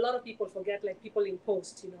 a lot of people forget, like people in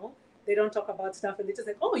post, they don't talk about stuff and they just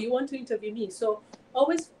like, oh, you want to interview me? So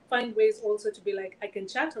always find ways also to be like, I can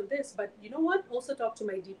chat on this, but you know what? Also talk to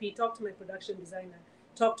my DP, talk to my production designer,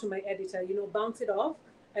 talk to my editor, bounce it off.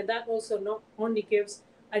 And that also not only gives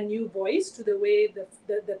a new voice to the way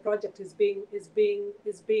the project is being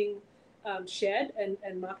shared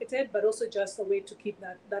and marketed, but also just a way to keep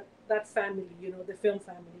that family, the film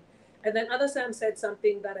family. And then other Sam said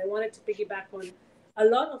something that I wanted to piggyback on. A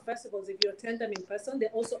lot of festivals, if you attend them in person, there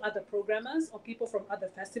are also other programmers or people from other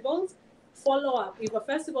festivals. Follow up. If a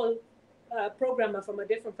festival programmer from a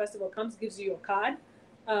different festival comes, gives you your card.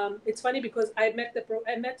 It's funny because I met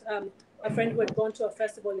a friend who had gone to a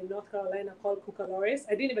festival in North Carolina called Cucalores.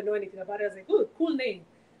 I didn't even know anything about it. I was like, oh, cool name.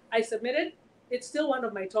 I submitted. It's still one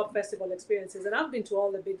of my top festival experiences. And I've been to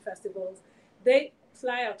all the big festivals. They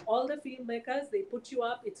fly out all the filmmakers. They put you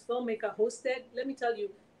up. It's filmmaker hosted. Let me tell you,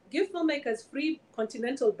 give filmmakers free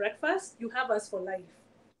continental breakfast. You have us for life.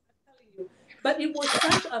 I'm telling you. But it was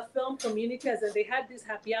such a film community, as in they had these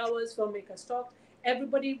happy hours, filmmakers talked.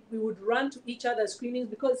 Everybody, we would run to each other's screenings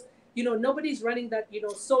because, nobody's running that,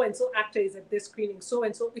 so-and-so actor is at this screening,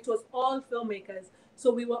 so-and-so. It was all filmmakers.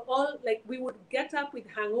 So we were all like, we would get up with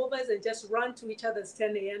hangovers and just run to each other's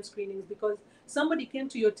 10 a.m. screenings because somebody came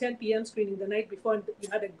to your 10 p.m. screening the night before and you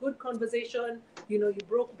had a good conversation, you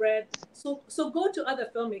broke bread. So go to other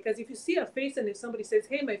filmmakers. If you see a face and if somebody says,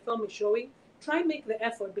 hey, my film is showing, try make the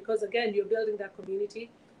effort because, again, you're building that community.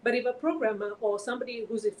 But if a programmer or somebody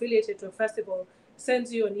who's affiliated to a festival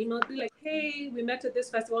sends you an email, be like, hey, we met at this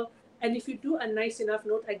festival. And if you do a nice enough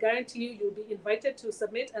note, I guarantee you'll be invited to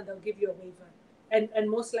submit and they'll give you a waiver. And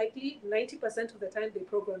most likely, 90% of the time, they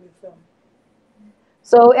program your film.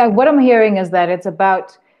 So what I'm hearing is that it's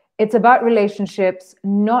about relationships,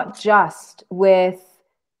 not just with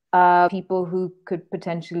people who could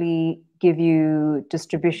potentially give you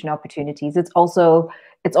distribution opportunities. It's also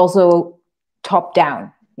top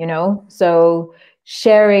down, so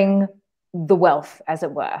sharing the wealth, as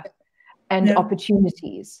it were, and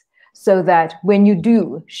opportunities, so that when you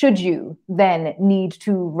do, should you then need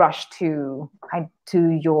to rush to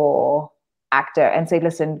your actor and say,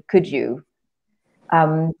 listen, could you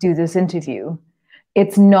do this interview?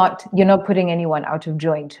 You're not putting anyone out of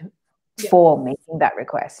joint for making that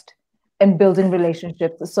request, and building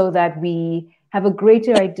relationships so that we have a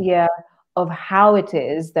greater idea of how it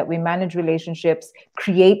is that we manage relationships,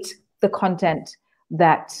 create the content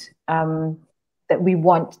that we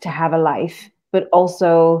want to have a life, but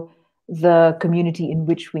also the community in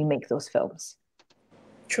which we make those films.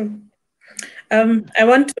 True. I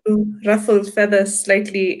want to ruffle feathers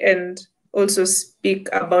slightly and also speak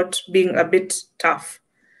about being a bit tough.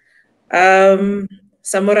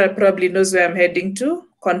 Samora probably knows where I'm heading to,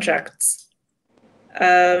 contracts.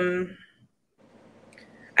 I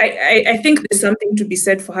think there's something to be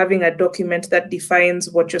said for having a document that defines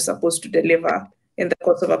what you're supposed to deliver in the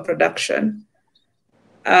course of a production.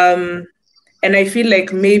 And I feel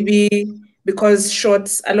like maybe because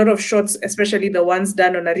a lot of shorts, especially the ones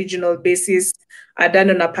done on a regional basis, are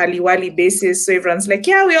done on a paliwali basis. So everyone's like,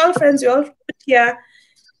 yeah, we're all friends, we're all here.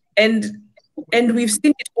 And we've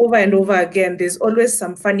seen it over and over again. There's always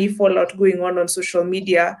some funny fallout going on social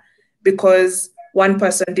media because one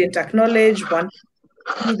person didn't acknowledge, one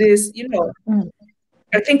do this,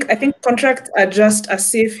 I think contracts are just a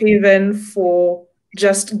safe haven for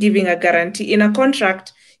just giving a guarantee. In a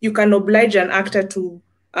contract, you can oblige an actor to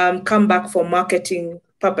come back for marketing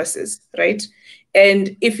purposes, right?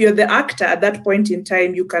 And if you're the actor at that point in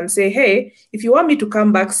time, you can say, hey, if you want me to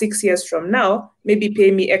come back 6 years from now, maybe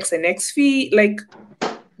pay me X and X fee, like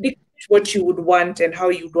what you would want and how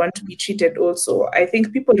you'd want to be treated also. I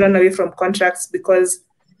think people run away from contracts because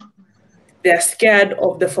they're scared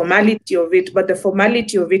of the formality of it, but the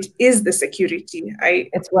formality of it is the security.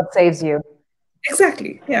 It's what saves you.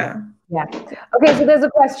 Exactly, yeah. Yeah. Okay, so there's a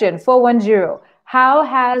question for Wanjiru. How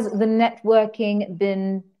has the networking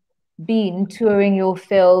been touring your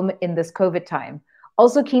film in this COVID time?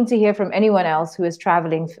 Also keen to hear from anyone else who's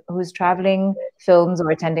traveling films or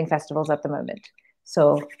attending festivals at the moment.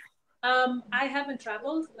 So I haven't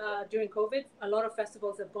traveled during COVID. A lot of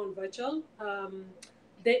festivals have gone virtual.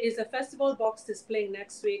 There is a festival box display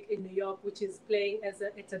next week in New York, which is playing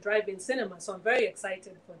it's a drive-in cinema. So I'm very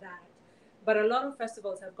excited for that. But a lot of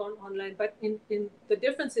festivals have gone online. But in the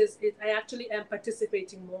difference is I actually am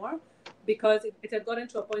participating more because it had gotten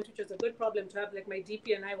to a point which was a good problem to have. Like my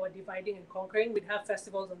DP and I were dividing and conquering. We'd have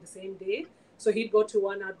festivals on the same day. So he'd go to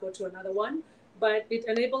one, I'd go to another one. But it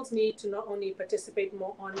enables me to not only participate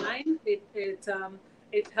more online,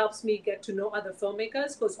 it helps me get to know other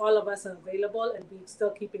filmmakers because all of us are available and we still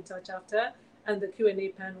keep in touch after, and the Q&A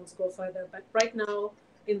panels go further. But right now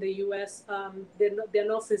in the US, there are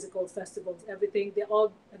no physical festivals. They've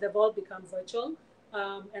all become virtual,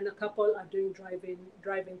 and a couple are doing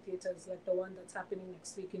drive-in theaters like the one that's happening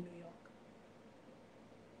next week in New York.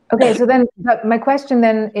 Okay, so then my question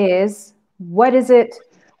then is, what is it?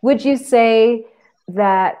 Would you say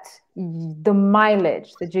that the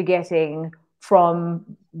mileage that you're getting from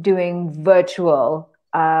doing virtual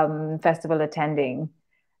festival attending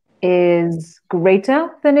is greater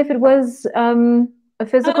than if it was a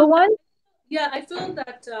physical one? Yeah, I feel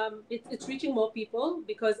that it's reaching more people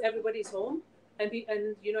because everybody's home. And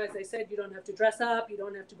you know, as I said, you don't have to dress up, you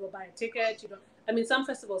don't have to go buy a ticket. I mean, some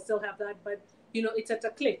festivals still have that, but you know, it's at a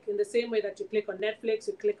click. In the same way that you click on Netflix,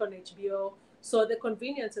 you click on HBO. So the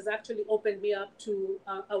convenience has actually opened me up to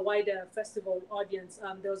a wider festival audience.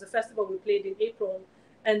 There was a festival we played in April,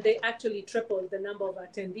 and they actually tripled the number of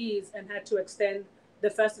attendees and had to extend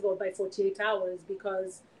the festival by 48 hours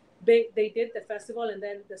because they did the festival, and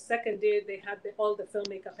then the second day they had all the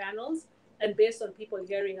filmmaker panels. And based on people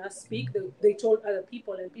hearing us speak, they told other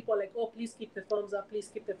people, and people were like, oh, please keep the films up,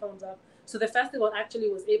 please keep the films up. So the festival actually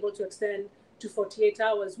was able to extend to 48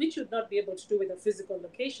 hours, which you'd not be able to do with a physical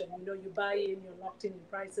location. You know, you buy in, you're locked in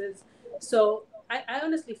prices. So I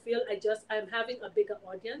honestly feel I'm having a bigger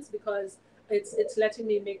audience because it's letting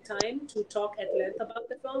me make time to talk at length about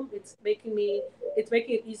the film. It's making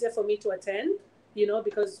it easier for me to attend, you know,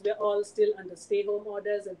 because we're all still under stay-home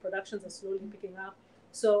orders and productions are slowly picking up.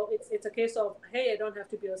 So it's a case of, hey, I don't have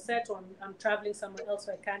to be on set, or I'm traveling somewhere else,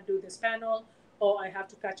 so I can't do this panel, or I have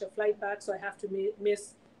to catch a flight back, so I have to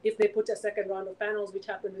miss if they put a second round of panels, which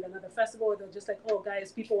happened with another festival. They're just like, oh,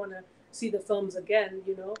 guys, people want to see the films again,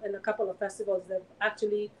 you know, and a couple of festivals that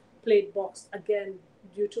actually played boxed again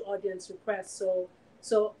due to audience requests.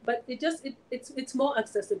 But it's more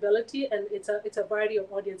accessibility, and it's a variety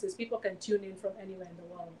of audiences. People can tune in from anywhere in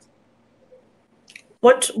the world.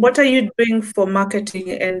 What are you doing for marketing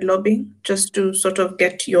and lobbying, just to sort of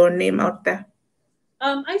get your name out there?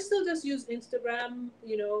 I still just use Instagram,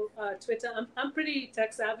 you know, Twitter. I'm pretty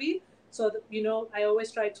tech savvy, so you know, I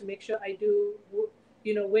always try to make sure I do,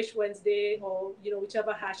 you know, Wish Wednesday, or you know,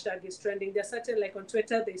 whichever hashtag is trending. There's certain, like on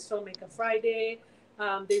Twitter, there's Filmmaker Friday,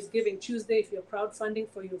 there's Giving Tuesday if you're crowdfunding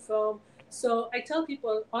for your film. So I tell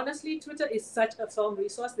people, honestly, Twitter is such a film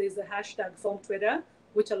resource. There's the hashtag Film Twitter,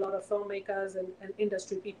 which a lot of filmmakers and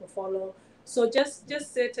industry people follow. So just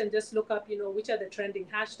sit and just look up, you know, which are the trending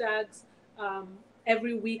hashtags.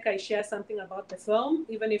 Every week I share something about the film,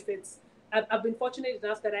 even if I've been fortunate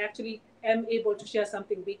enough that I actually am able to share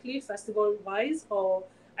something weekly, festival-wise, or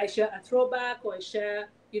I share a throwback, or I share,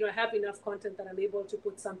 you know, I have enough content that I'm able to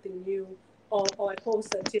put something new, or I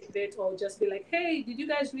post a tidbit, or just be like, hey, did you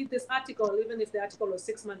guys read this article? Even if the article was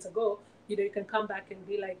 6 months ago, you know, you can come back and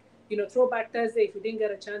be like, you know, Throwback Thursday if you didn't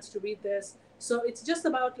get a chance to read this. So it's just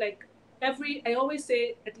about like I always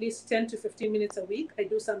say at least 10 to 15 minutes a week, I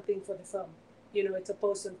do something for the film. You know, it's a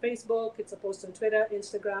post on Facebook, it's a post on Twitter,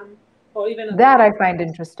 Instagram, or even that I find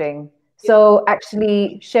interesting. Yeah. So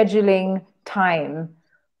actually scheduling time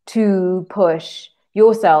to push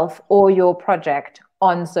yourself or your project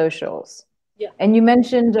on socials. Yeah. And you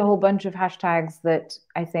mentioned a whole bunch of hashtags that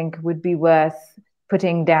I think would be worth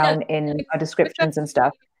putting down in our descriptions and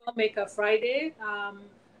stuff. Filmmaker Friday.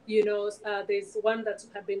 You know, there's one that's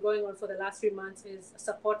have been going on for the last 3 months is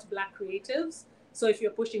Support Black Creatives. So if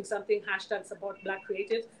you're pushing something, hashtag Support Black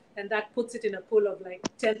Creatives. and that puts it in a pool of like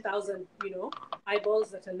 10,000,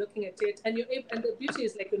 eyeballs that are looking at it. And and the beauty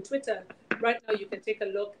is, like, on Twitter right now, you can take a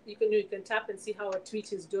look. You can tap and see how a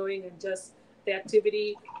tweet is doing and just the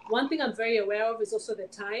activity. One thing I'm very aware of is also the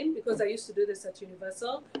time, because I used to do this at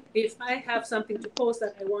Universal. If I have something to post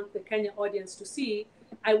that I want the Kenya audience to see,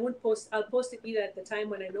 I'll post it either at the time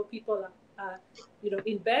when I know people are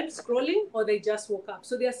in bed scrolling, or they just woke up.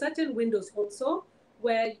 So there are certain windows also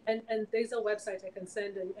where, and there's a website I can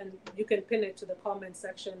send, and you can pin it to the comment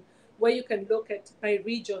section, where you can look at by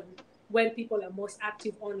region when people are most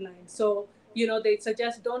active online. So, they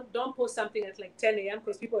suggest don't post something at like 10 a.m.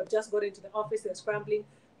 because people have just got into the office, they're scrambling.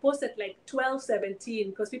 Post at like 12:17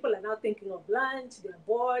 because people are now thinking of lunch, they're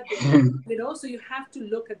bored, so you have to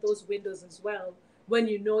look at those windows as well when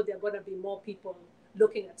there are going to be more people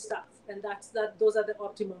looking at stuff. And those are the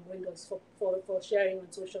optimum windows for sharing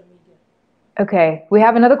on social media. Okay, we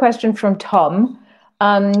have another question from Tom.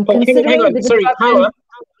 Hang on. Sorry, Hawa.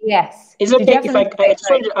 Yes. Is it okay if I just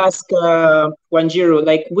wanted to ask Wanjiru,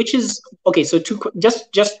 like, which is okay? So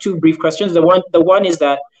just two brief questions. The one is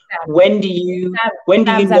that when do you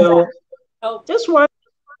know? Oh, just one.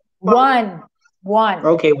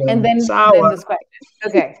 Okay, well, and then this question.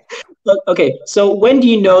 Okay. Okay, so when do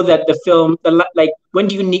you know that the film, when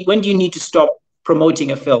do you need to stop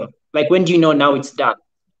promoting a film? Like, when do you know now it's done?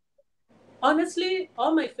 Honestly,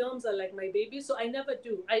 all my films are like my baby, so I never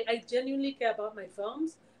do. I genuinely care about my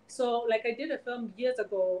films. So, like, I did a film years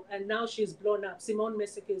ago, and now she's blown up. Simone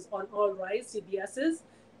Missick is on All Rise, CBS's.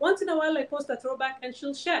 Once in a while, I post a throwback, and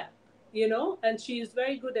she'll share, and she is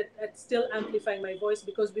very good at still amplifying my voice,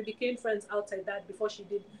 because we became friends outside that before she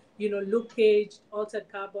did, Luke Cage, Altered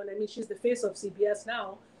Carbon. I mean, she's the face of CBS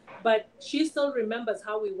now, but she still remembers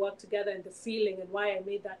how we worked together and the feeling and why I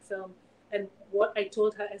made that film, and what I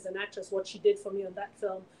told her as an actress, what she did for me on that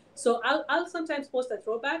film. So I'll sometimes post a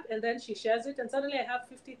throwback, and then she shares it, and suddenly I have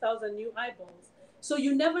 50,000 new eyeballs. So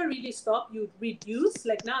you never really stop. You reduce.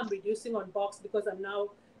 Like, now I'm reducing on Box because I'm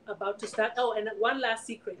now about to start. Oh, and one last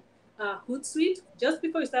secret. Hootsuite, just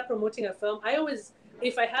before you start promoting a film, I always,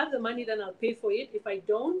 if I have the money, then I'll pay for it. If I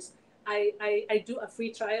don't, I do a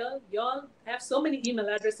free trial. Y'all have so many email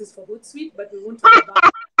addresses for Hootsuite, but we won't talk about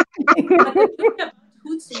it. But the thing about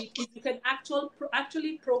Hootsuite is you can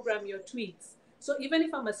actually program your tweets. So even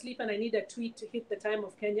if I'm asleep and I need a tweet to hit the time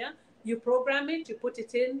of Kenya, you program it, you put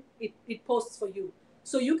it in, it posts for you.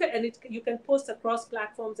 So you can post across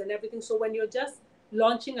platforms and everything. So when you're just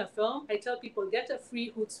launching a film, I tell people, get a free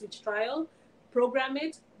Hootsuite trial, program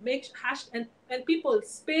it, make and people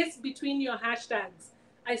space between your hashtags.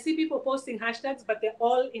 I see people posting hashtags, but they're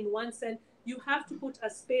all in one sentence. You have to put a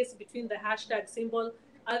space between the hashtag symbol.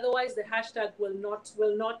 Otherwise, the hashtag will not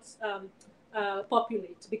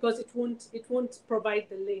populate, because it won't provide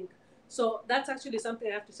the link. So that's actually something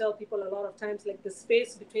I have to tell people a lot of times, like the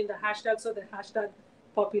space between the hashtags, so the hashtag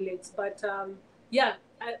populates. But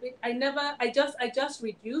I just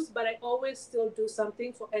reduce, but I always still do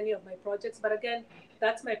something for any of my projects. But again,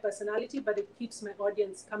 that's my personality, but it keeps my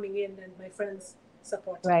audience coming in and my friends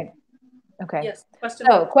supporting. Right. Okay. Yes.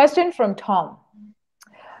 Question from Tom.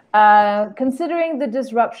 Considering the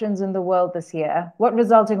disruptions in the world this year, what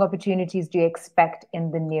resulting opportunities do you expect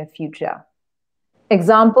in the near future?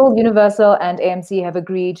 Example, Universal and AMC have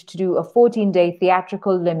agreed to do a 14-day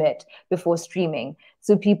theatrical limit before streaming.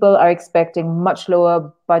 So people are expecting much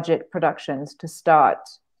lower budget productions to start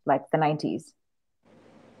like the 90s.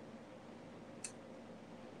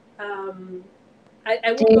 I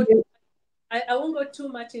won't go too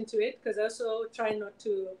much into it, because I also try not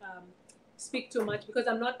to speak too much, because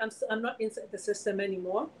I'm not inside the system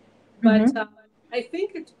anymore. But I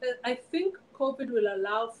think COVID will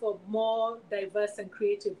allow for more diverse and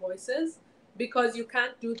creative voices, because you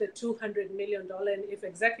can't do the $200 million. And if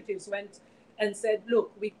executives went and said,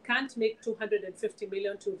 look, we can't make $250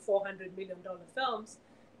 million to $400 million films,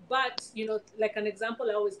 but like an example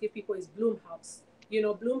I always give people is Blumhouse.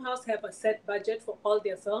 Blumhouse have a set budget for all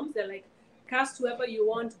their films. They're like, cast whoever you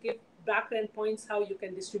want, give backend points how you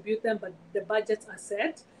can distribute them, but the budgets are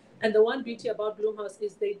set. And the one beauty about Blumhouse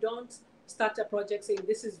is they don't start a project saying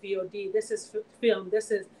this is VOD, this is film,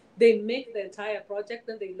 they make the entire project,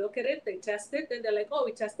 then they look at it, they test it, then they're like, oh,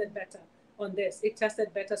 we tested better on this, it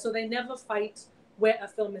tested better. So they never fight where a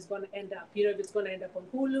film is going to end up, if it's going to end up on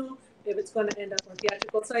Hulu, if it's going to end up on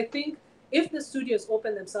theatrical. So I think if the studios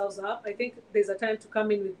open themselves up, I think there's a time to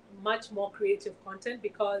come in with much more creative content,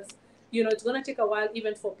 because it's going to take a while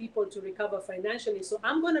even for people to recover financially. So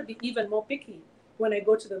I'm going to be even more picky when I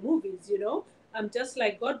go to the movies, I'm just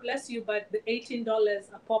like, God bless you, but the $18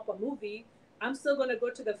 a pop a movie, I'm still going to go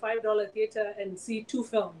to the $5 theater and see 2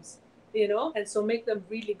 films, and so make them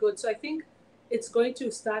really good. So I think it's going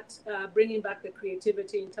to start bringing back the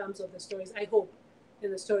creativity in terms of the stories, I hope,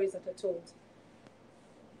 in the stories that are told.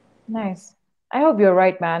 Nice. I hope you're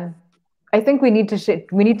right, man. I think we need to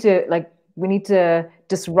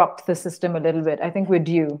disrupt the system a little bit. I think we're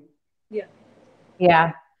due. Yeah.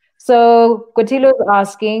 Yeah. So Kotilo's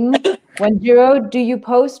asking, Wanjiru, do you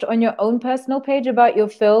post on your own personal page about your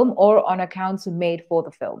film or on accounts made for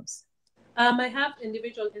the films? I have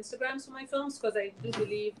individual Instagrams for my films because I do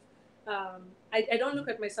believe I don't look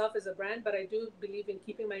at myself as a brand, but I do believe in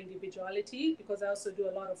keeping my individuality because I also do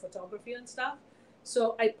a lot of photography and stuff.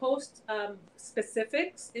 So I post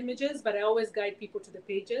specifics, images, but I always guide people to the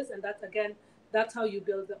pages. And that's how you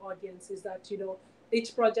build the audience, is that,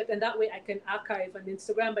 each project, and that way I can archive on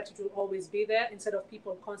Instagram, but it will always be there instead of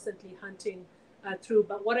people constantly hunting through.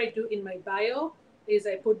 But what I do in my bio is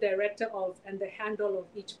I put director of and the handle of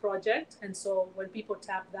each project. And so when people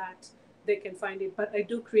tap that, they can find it. But I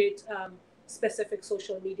do create specific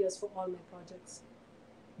social medias for all my projects.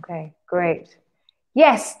 Okay, great.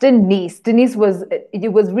 Yes, Denise.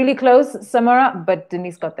 It was really close, Samara, but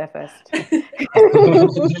Denise got there first.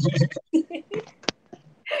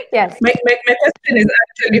 Yes. My question is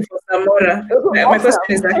actually for Samora. My question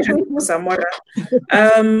is actually for Samora.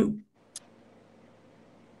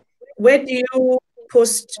 Where do you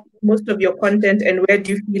post most of your content, and where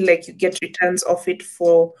do you feel like you get returns of it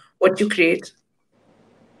for what you create?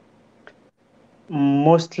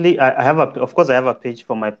 Mostly, I have a page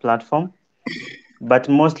for my platform, but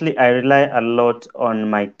mostly I rely a lot on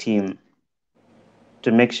my team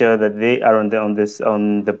to make sure that they are on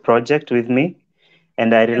the project with me,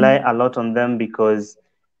 and I rely a lot on them because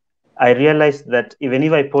I realized that even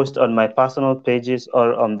if I post on my personal pages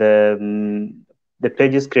or on the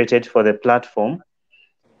pages created for the platform,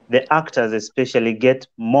 the actors especially get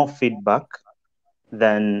more feedback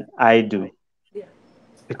than I do. Yeah.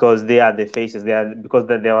 Because they are the faces, they are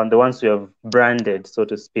the ones who have branded, so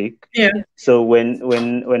to speak. Yeah. So when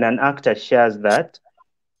an actor shares that,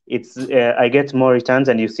 it's I get more returns,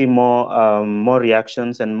 and you see more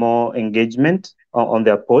reactions and more engagement on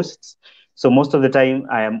their posts. So most of the time,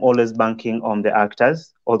 I am always banking on the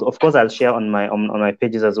actors. Of course, I'll share on my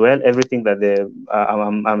pages as well. Everything that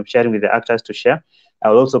I'm sharing with the actors to share,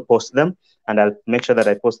 I'll also post them, and I'll make sure that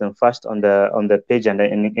I post them first on the page, and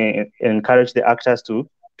encourage the actors to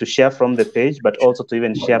share from the page, but also to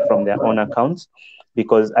even share from their own accounts,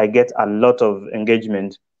 because I get a lot of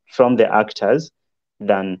engagement from the actors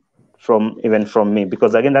than from me,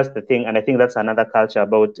 because again, that's the thing. And I think that's another culture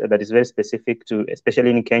that is very specific to, especially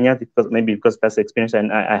in Kenya, because that's the experience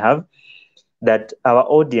I have, that our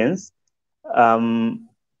audience, the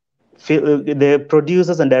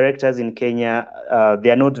producers and directors in Kenya, they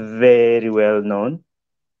are not very well known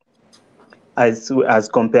as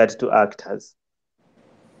compared to actors.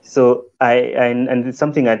 So and it's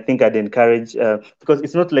something I think I'd encourage, because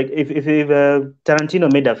it's not like if Tarantino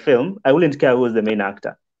made a film, I wouldn't care who was the main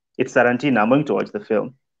actor. It's Tarantino, I'm going to watch the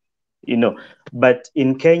film, But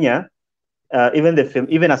in Kenya, even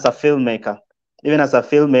as a filmmaker,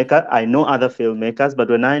 I know other filmmakers, but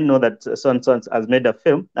when I know that so and so has made a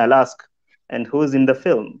film, I'll ask, and who's in the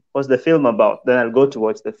film? What's the film about? Then I'll go to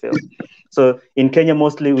watch the film. So in Kenya,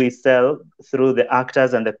 mostly we sell through the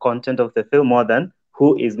actors and the content of the film more than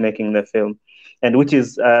who is making the film. And which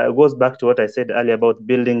is goes back to what I said earlier about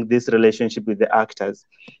building this relationship with the actors.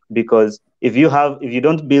 Because if you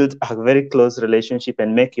don't build a very close relationship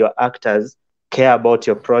and make your actors care about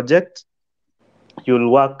your project, you'll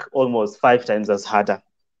work almost 5 times as harder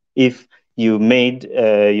if you made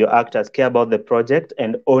your actors care about the project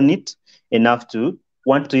and own it enough to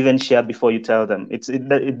want to even share before you tell them.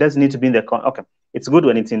 It does need to be in the okay. It's good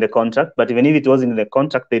when it's in the contract, but even if it wasn't in the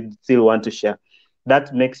contract, they'd still want to share.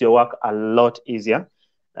 That makes your work a lot easier,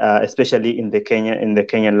 especially in the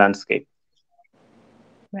Kenyan landscape.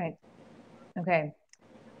 Right. Okay.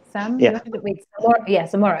 Sam, yeah.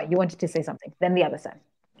 Samora, you wanted to say something. Then the other Sam.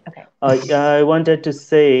 Okay. I wanted to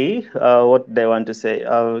say, what did I want to say?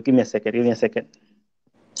 Give me a second.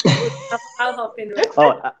 I'll hop in.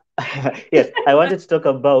 Yes, I wanted to talk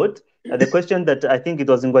about the question that I think it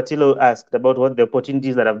was Ngwatilo asked about what the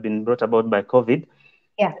opportunities that have been brought about by COVID.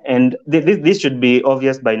 Yeah. And this should be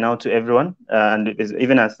obvious by now to everyone, and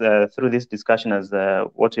even as through this discussion, as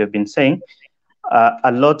what we have been saying,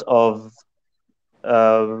 a lot of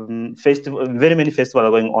very many festivals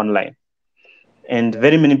are going online, and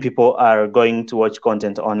very many people are going to watch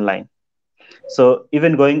content online. So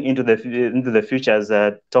even going into the future, as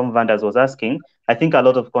Tom Vanders was asking, I think a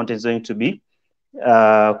lot of content is going to be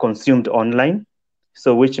consumed online.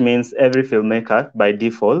 So which means every filmmaker by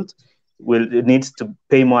default needs to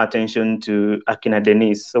pay more attention to Akina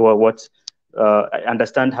Denise. So what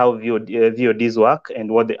understand how VODs work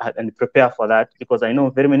and and prepare for that, because I know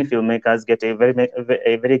very many filmmakers get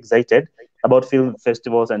very excited about film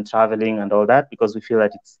festivals and traveling and all that, because we feel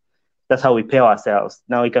that that's how we pay ourselves.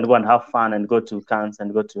 Now we can go and have fun and go to Cannes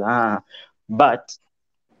and go to but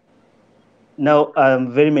now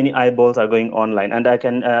very many eyeballs are going online, and I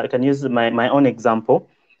can use my own example.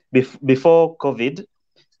 Before COVID,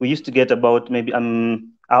 we used to get about maybe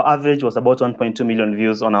our average was about 1.2 million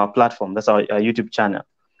views on our platform. That's our YouTube channel.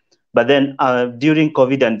 But then during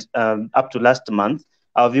COVID and up to last month,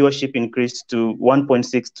 our viewership increased to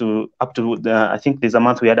 1.6 to up to I think there's a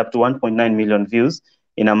month we had up to 1.9 million views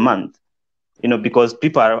in a month. Because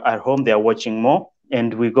people are home, they are watching more,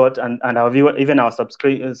 and we got and our viewer, even our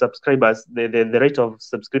subscribers, the rate of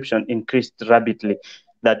subscription increased rapidly.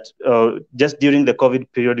 That just during the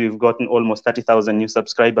COVID period, we've gotten almost 30,000 new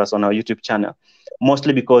subscribers on our YouTube channel,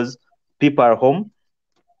 mostly because people are home,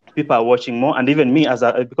 people are watching more. And even me,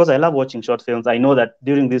 because I love watching short films, I know that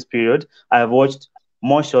during this period, I have watched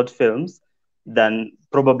more short films than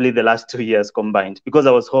probably the last 2 years combined, because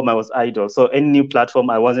I was home, I was idle. So any new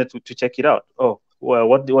platform, I wanted to check it out. Oh, well,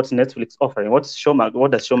 what's Netflix offering? What's Showmax?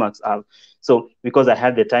 What does Showmax have? So because I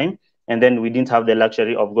had the time, and then we didn't have the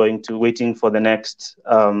luxury of waiting for the next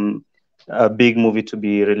big movie to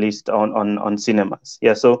be released on cinemas.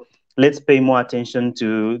 Yeah, so let's pay more attention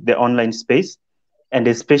to the online space, and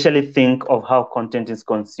especially think of how content is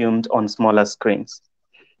consumed on smaller screens,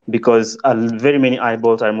 because very many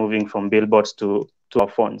eyeballs are moving from billboards to our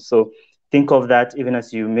phones. So think of that even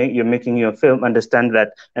as you're making your film. Understand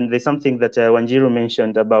that, and there's something that Wanjiru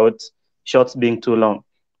mentioned about shots being too long.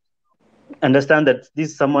 Understand that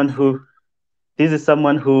this is someone who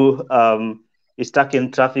is stuck in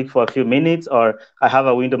traffic for a few minutes, or I have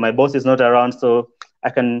a window, my boss is not around, so I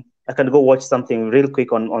can go watch something real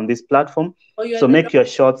quick on this platform. So make your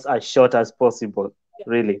shots as short as possible,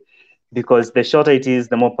 really, because the shorter it is,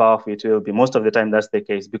 the more powerful it will be. Most of the time, that's the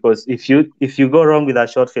case. Because if you go wrong with a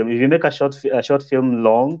short film, if you make a short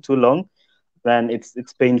film too long, then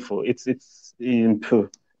it's painful.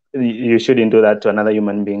 You shouldn't do that to another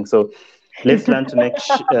human being. So let's learn to make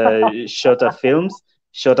shorter films,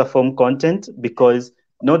 shorter form content, because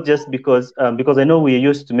not just because I know we're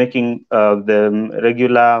used to making the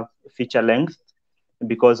regular feature length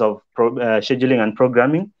because of scheduling and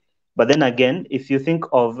programming. But then again, if you think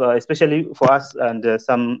of, especially for us and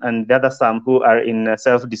the other some who are in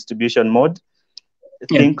self-distribution mode,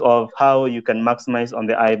 think of how you can maximize on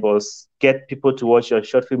the eyeballs, get people to watch your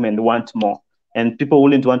short film and want more. And people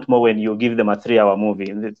wouldn't want more when you give them a 3-hour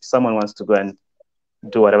movie. Someone wants to go and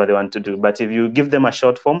do whatever they want to do. But if you give them a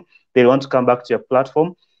short form, they want to come back to your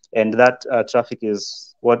platform, and that traffic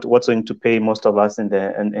is what's going to pay most of us in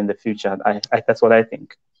the future. That's what I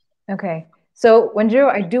think. Okay, so Wanjiru,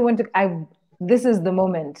 I do want to. This is the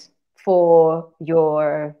moment for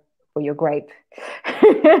your gripe,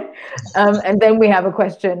 and then we have a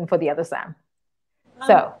question for the other Sam.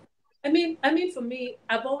 So. I mean, for me,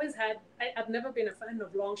 I've never been a fan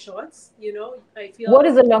of long shorts. I feel. What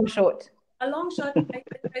is a long short? A long shot,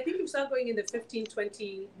 I think you start going in the 15,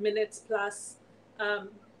 20 minutes plus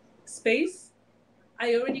space.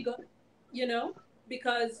 I already got,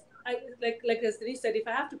 because I like as Denise said, if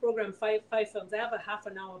I have to program five films, I have a half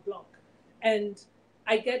an hour block, and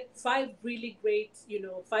I get 5 really great,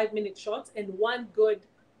 5-minute shots and one good,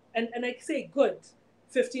 and I say good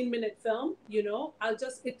 15-minute film. I'll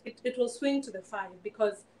just it will swing to the 5,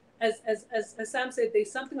 because as Sam said,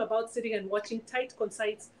 there's something about sitting and watching tight,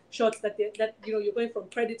 concise shots that you're going from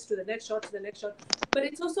credits to the next shot to the next shot. But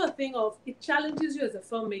it's also a thing of, it challenges you as a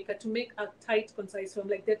filmmaker to make a tight, concise film.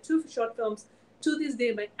 Like, there are 2 short films to this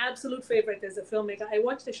day, my absolute favorite as a filmmaker. I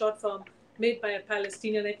watched a short film made by a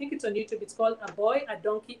Palestinian. I think it's on YouTube. It's called A Boy, a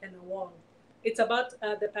Donkey, and a Wall. It's about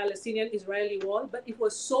the Palestinian-Israeli wall, but it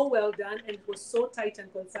was so well done and it was so tight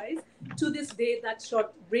and concise. To this day, that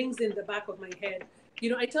shot rings in the back of my head.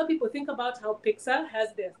 I tell people, think about how Pixar has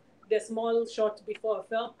their small shot before a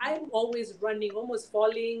film. I'm always running, almost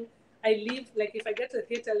falling. I leave, like if I get to the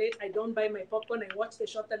theater late, I don't buy my popcorn. I watch the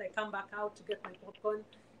shot, then I come back out to get my popcorn.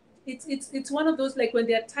 It's one of those, like, when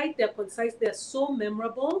they're tight, they're concise, they're so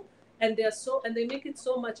memorable, and they make it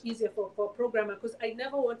so much easier for a programmer, because I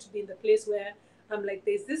never want to be in the place where I'm like,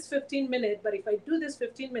 there's this 15-minute, but if I do this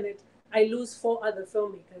 15-minute, I lose 4 other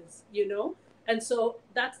filmmakers, And so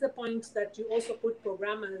that's the point, that you also put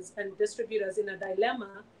programmers and distributors in a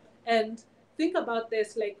dilemma. And think about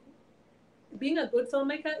this, like, being a good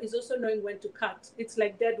filmmaker is also knowing when to cut. It's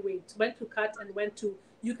like dead weight, when to cut and when to,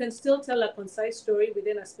 you can still tell a concise story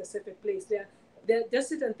within a specific place. they just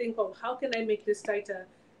sit and think of, how can I make this tighter?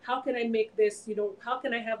 How can I make this, how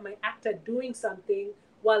can I have my actor doing something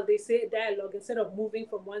while they say dialogue instead of moving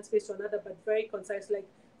from one space to another, but very concise. Like,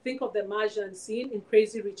 think of the Mahjong scene in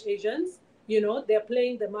Crazy Rich Asians. They're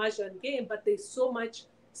playing the Mahjong game, but there's so much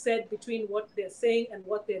said between what they're saying and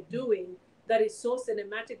what they're doing that is so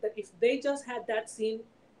cinematic that if they just had that scene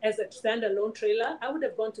as a standalone trailer, I would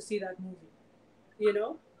have gone to see that movie.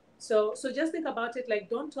 So just think about it, like,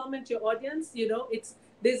 don't torment your audience.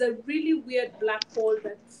 There's a really weird black hole,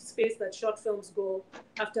 that space that short films go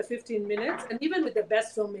after 15 minutes. And even with the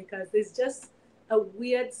best filmmakers, there's just a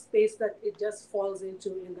weird space that it just falls into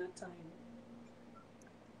in that time.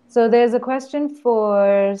 So there's a question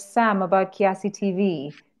for Sam about Kiasi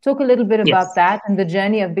TV. Talk a little bit about that and the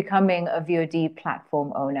journey of becoming a VOD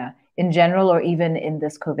platform owner in general, or even in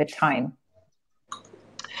this COVID time.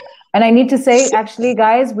 And I need to say, actually,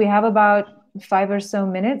 guys, we have about 5 or so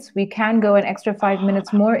minutes. We can go an extra 5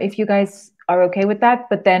 minutes more if you guys are okay with that.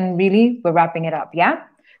 But then really, we're wrapping it up. Yeah.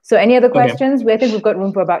 So any other questions? I think we've got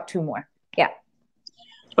room for about 2 more. Yeah.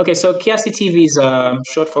 Okay, so Kiasi TV is a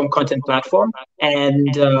short form content platform,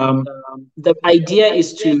 and the idea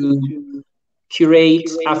is to curate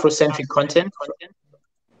Afrocentric content for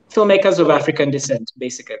filmmakers of African descent,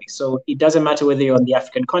 basically. So it doesn't matter whether you're on the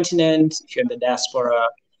African continent, if you're in the diaspora,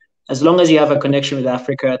 as long as you have a connection with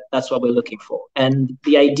Africa, that's what we're looking for. And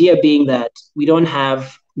the idea being that we don't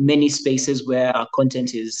have many spaces where our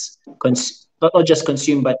content is not just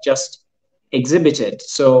consumed, but just exhibited.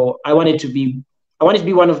 So I wanted to be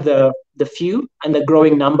one of the few and the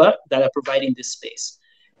growing number that are providing this space.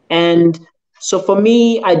 And so for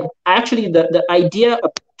me, I actually, the idea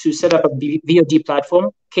to set up a VOD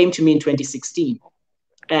platform came to me in 2016.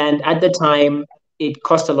 And at the time, it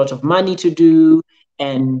cost a lot of money to do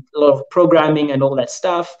and a lot of programming and all that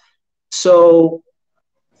stuff. So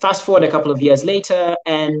fast forward a couple of years later,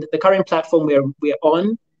 and the current platform we're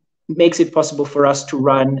on makes it possible for us to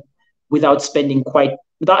run without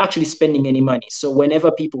actually spending any money. So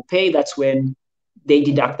whenever people pay, that's when they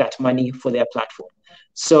deduct that money for their platform.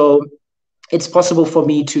 So it's possible for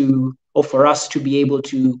me or for us to be able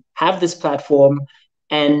to have this platform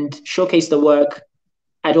and showcase the work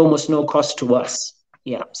at almost no cost to us.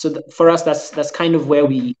 Yeah. So for us, that's kind of where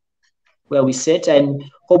we sit, and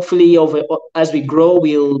hopefully as we grow,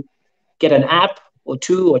 we'll get an app or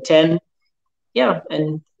 2 or 10,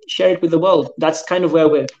 and share it with the world. That's kind of where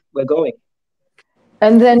we're going.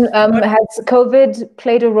 And then has COVID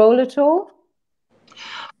played a role at all?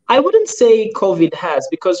 I wouldn't say COVID has,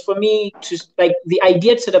 because for me, the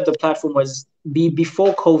idea to set up the platform was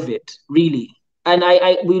before COVID, really. And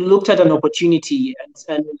we looked at an opportunity,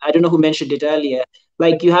 and I don't know who mentioned it earlier.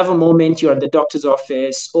 Like, you have a moment, you're at the doctor's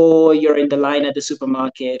office, or you're in the line at the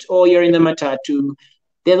supermarket, or you're in the matatu.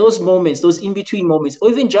 There are those moments, those in-between moments, or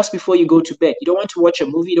even just before you go to bed. You don't want to watch a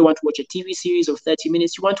movie, you don't want to watch a TV series of 30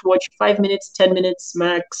 minutes. You want to watch 5 minutes, 10 minutes,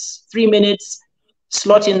 max 3 minutes,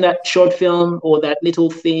 slot in that short film or that little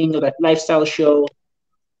thing or that lifestyle show.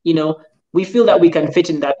 We feel that we can fit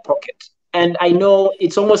in that pocket. And I know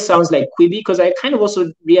it almost sounds like Quibi, because I kind of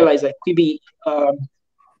also realized that Quibi,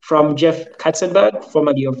 from Jeff Katzenberg,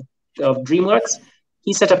 formerly of DreamWorks,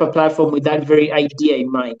 he set up a platform with that very idea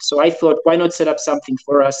in mind. So I thought, why not set up something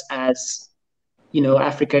for us as,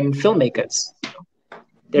 African filmmakers?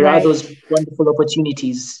 There are those wonderful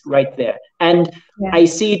opportunities right there. And I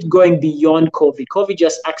see it going beyond COVID. COVID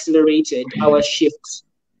just accelerated our shift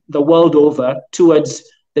the world over towards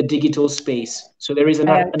the digital space. So there is a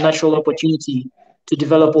natural opportunity to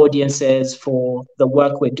develop audiences for the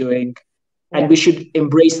work we're doing. And we should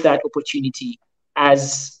embrace that opportunity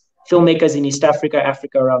as filmmakers in East Africa,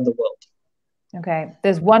 Africa, around the world. Okay,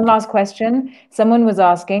 there's one last question. Someone was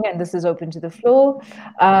asking, and this is open to the floor.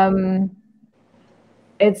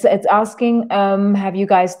 It's asking, have you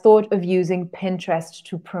guys thought of using Pinterest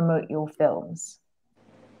to promote your films?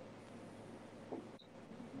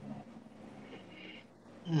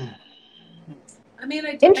 I mean,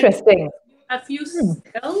 interesting. A few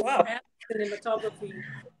stills, cinematography,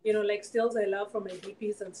 like stills I love from my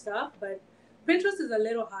DPs and stuff, but Pinterest is a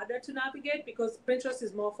little harder to navigate because Pinterest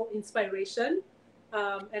is more for inspiration.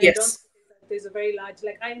 And I don't think that there's a very large,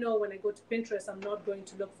 like, I know when I go to Pinterest, I'm not going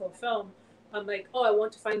to look for a film. I'm like, oh, I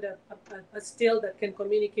want to find a still that can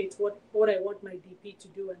communicate what I want my DP to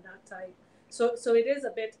do and that type. So it is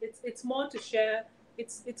a bit, it's more to share.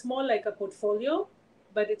 It's more like a portfolio,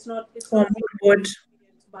 but it's not a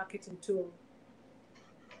marketing tool.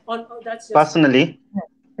 That's just personally.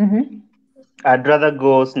 I'd rather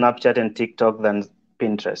go Snapchat and TikTok than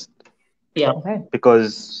Pinterest. Yeah. Okay.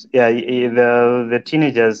 Because the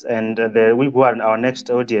teenagers and we who are our next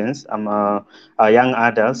audience, our young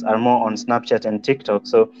adults are more on Snapchat and TikTok.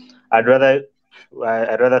 So I'd rather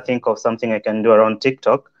think of something I can do around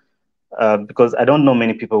TikTok, because I don't know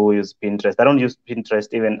many people who use Pinterest. I don't use Pinterest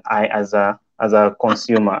even as a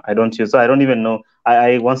consumer. I don't use, so I don't even know.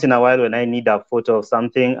 I once in a while when I need a photo of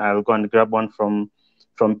something, I'll go and grab one from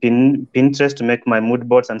Pinterest to make my mood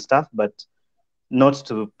boards and stuff, but not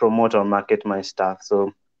to promote or market my stuff.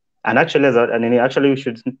 So, and actually, actually, we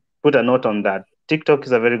should put a note on that. TikTok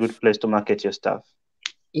is a very good place to market your stuff.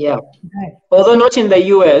 Yeah. Okay. Although not in the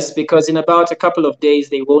US, because in about a couple of days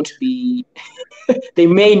they won't be. They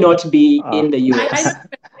may not be in the I US. don't have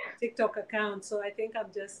a TikTok account, so I think I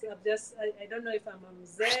don't know if I'm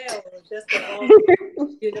there or just the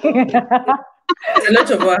wrong, you know. It's a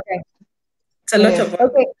lot of work. It's a lot of work.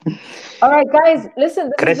 Okay. All right, guys, listen,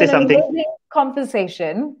 this Can I has say been an something? amazing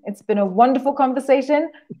conversation. It's been a wonderful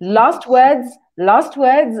conversation. Last words,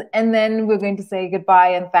 and then we're going to say goodbye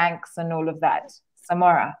and thanks and all of that.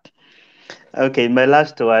 Samora. Okay, my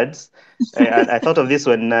last words. I thought of this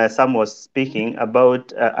when Sam was speaking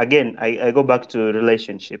about, again, I go back to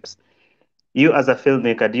relationships. You as a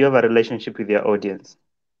filmmaker, do you have a relationship with your audience?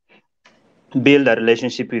 Build a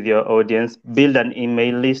relationship with your audience, build an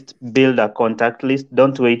email list, build a contact list.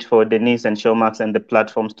 Don't wait for Denise and Showmax and the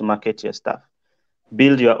platforms to market your stuff.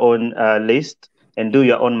 Build your own list and do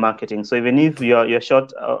your own marketing. So even if your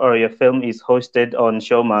short or your film is hosted on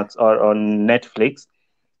Showmax or on Netflix,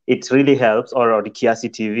 it really helps, or on Kiasi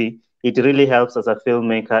TV, it really helps as a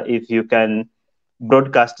filmmaker if you can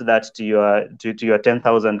broadcast that to your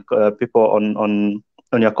 10,000 people on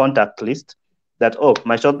your contact list, that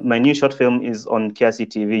my new short film is on Kiasi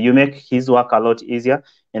TV. You make his work a lot easier,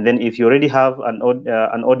 and then if you already have an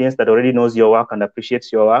audience that already knows your work and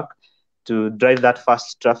appreciates your work, to drive that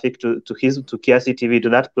fast traffic to Kiasi TV, to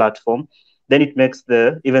that platform, then it makes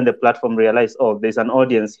even the platform realize, there's an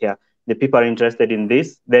audience here. The people are interested in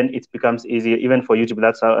this. Then it becomes easier even for YouTube.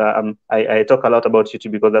 That's how I talk a lot about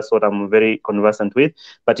YouTube because that's what I'm very conversant with.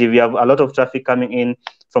 But if you have a lot of traffic coming in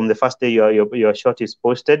from the first day your short is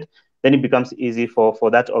posted, then it becomes easy for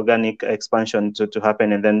that organic expansion to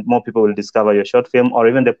happen, and then more people will discover your short film, or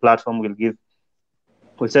even the platform will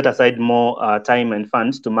set aside more time and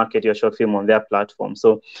funds to market your short film on their platform.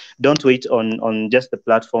 So don't wait on just the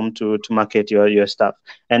platform to market your stuff.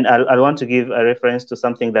 And I want to give a reference to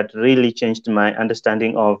something that really changed my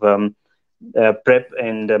understanding of prep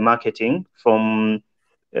and marketing from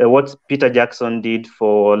what Peter Jackson did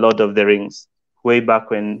for Lord of the Rings way back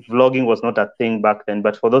when vlogging was not a thing back then.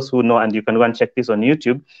 But for those who know, and you can go and check this on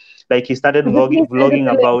YouTube, like he started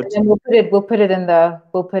vlogging about. And we'll put it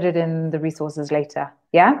in the resources later.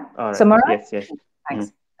 Yeah. All right. Samara? Yes.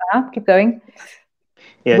 Thanks. Keep going.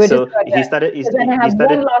 Yeah. So he started. Then I have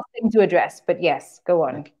one last thing to address, but yes, go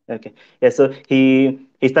on. Okay. Yeah. So he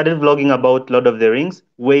started vlogging about Lord of the Rings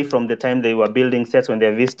way from the time they were building sets, when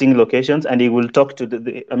they're visiting locations, and he will talk to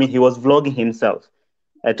he was vlogging himself,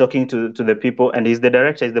 talking to the people, and he's the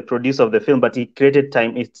director, he's the producer of the film, but he created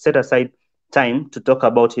time, he set aside time to talk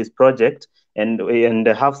about his project and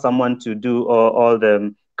have someone to do all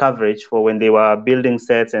the coverage for when they were building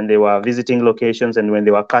sets and they were visiting locations and when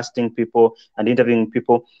they were casting people and interviewing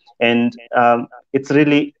people. And it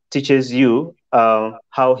really teaches you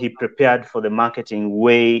how he prepared for the marketing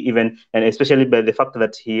way, even, and especially by the fact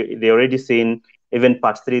that they already seen even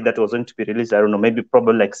part 3 that was going to be released, I don't know, maybe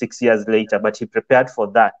probably like 6 years later, but he prepared for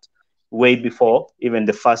that way before even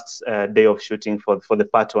the first day of shooting for the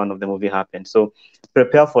part 1 of the movie happened. So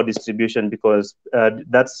prepare for distribution, because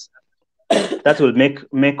that will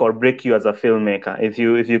make or break you as a filmmaker. If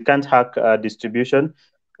you can't hack distribution,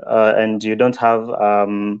 and you don't have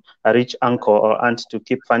a rich uncle or aunt to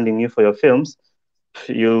keep funding you for your films,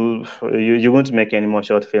 you won't make any more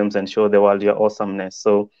short films and show the world your awesomeness.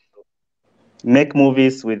 So make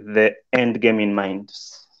movies with the end game in mind.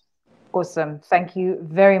 Awesome. Thank you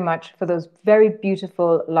very much for those very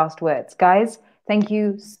beautiful last words. Guys, thank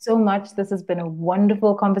you so much. This has been a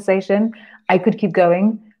wonderful conversation. I could keep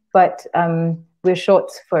going, but we're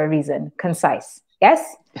short for a reason. Concise.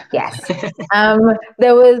 Yes? Yes.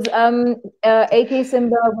 There was AK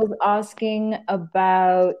Simba was asking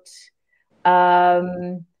about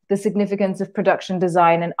the significance of production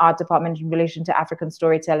design and art department in relation to African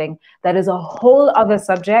storytelling. That is a whole other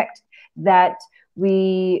subject that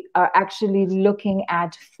we are actually looking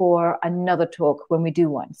at for another talk when we do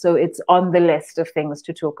one. So it's on the list of things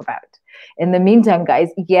to talk about. In the meantime, guys,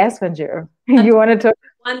 yes, Wanjiru, you want to talk?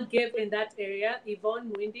 One give in that area,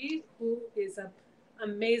 Yvonne Mwindi, who is an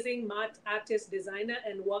amazing artist designer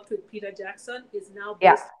and worked with Peter Jackson, is now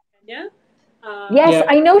based in Kenya. Yes, Yeah.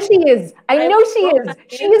 I know she is. I know she is.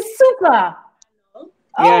 She is super.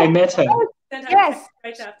 Yeah, I met her. Yes,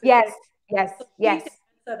 right after yes, this. yes, So yes, please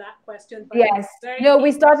answer that question. But yes. No,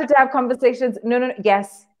 we started to have conversations. No, no, no.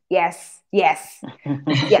 Yes, yes, yes,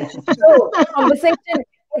 yes. So conversation,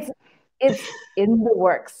 it's in the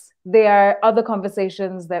works. There are other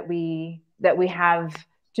conversations that we have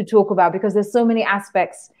to talk about because there's so many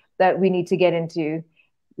aspects that we need to get into.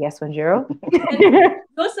 Yes, Wanjiru. You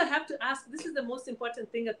also have to ask, this is the most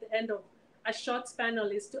important thing at the end of a shorts panel,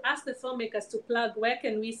 is to ask the filmmakers to plug, where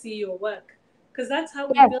can we see your work? Because that's how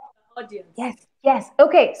we Yes. build the audience. Yes, yes.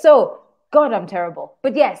 Okay, so God, I'm terrible.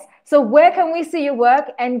 But yes, so where can we see your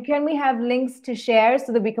work? And can we have links to share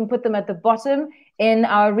so that we can put them at the bottom in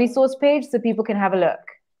our resource page so people can have a look?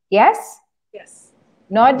 Yes? Yes.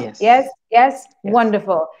 Nod? Yes. Yes, yes. Yes.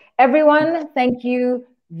 Wonderful. Everyone, thank you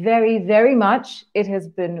very, very much. It has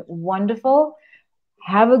been wonderful.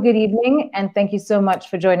 Have a good evening. And thank you so much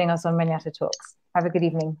for joining us on Manyatta Talks. Have a good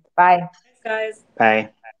evening. Bye. Thanks, guys. Bye.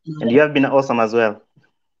 And you have been awesome as well.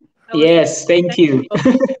 Yes, thank you.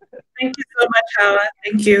 Thank you so much, Howard.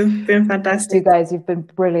 Thank you. Been fantastic. You guys, you've been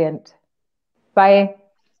brilliant. Bye.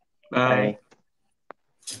 Bye. Bye.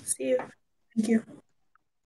 See you. Thank you.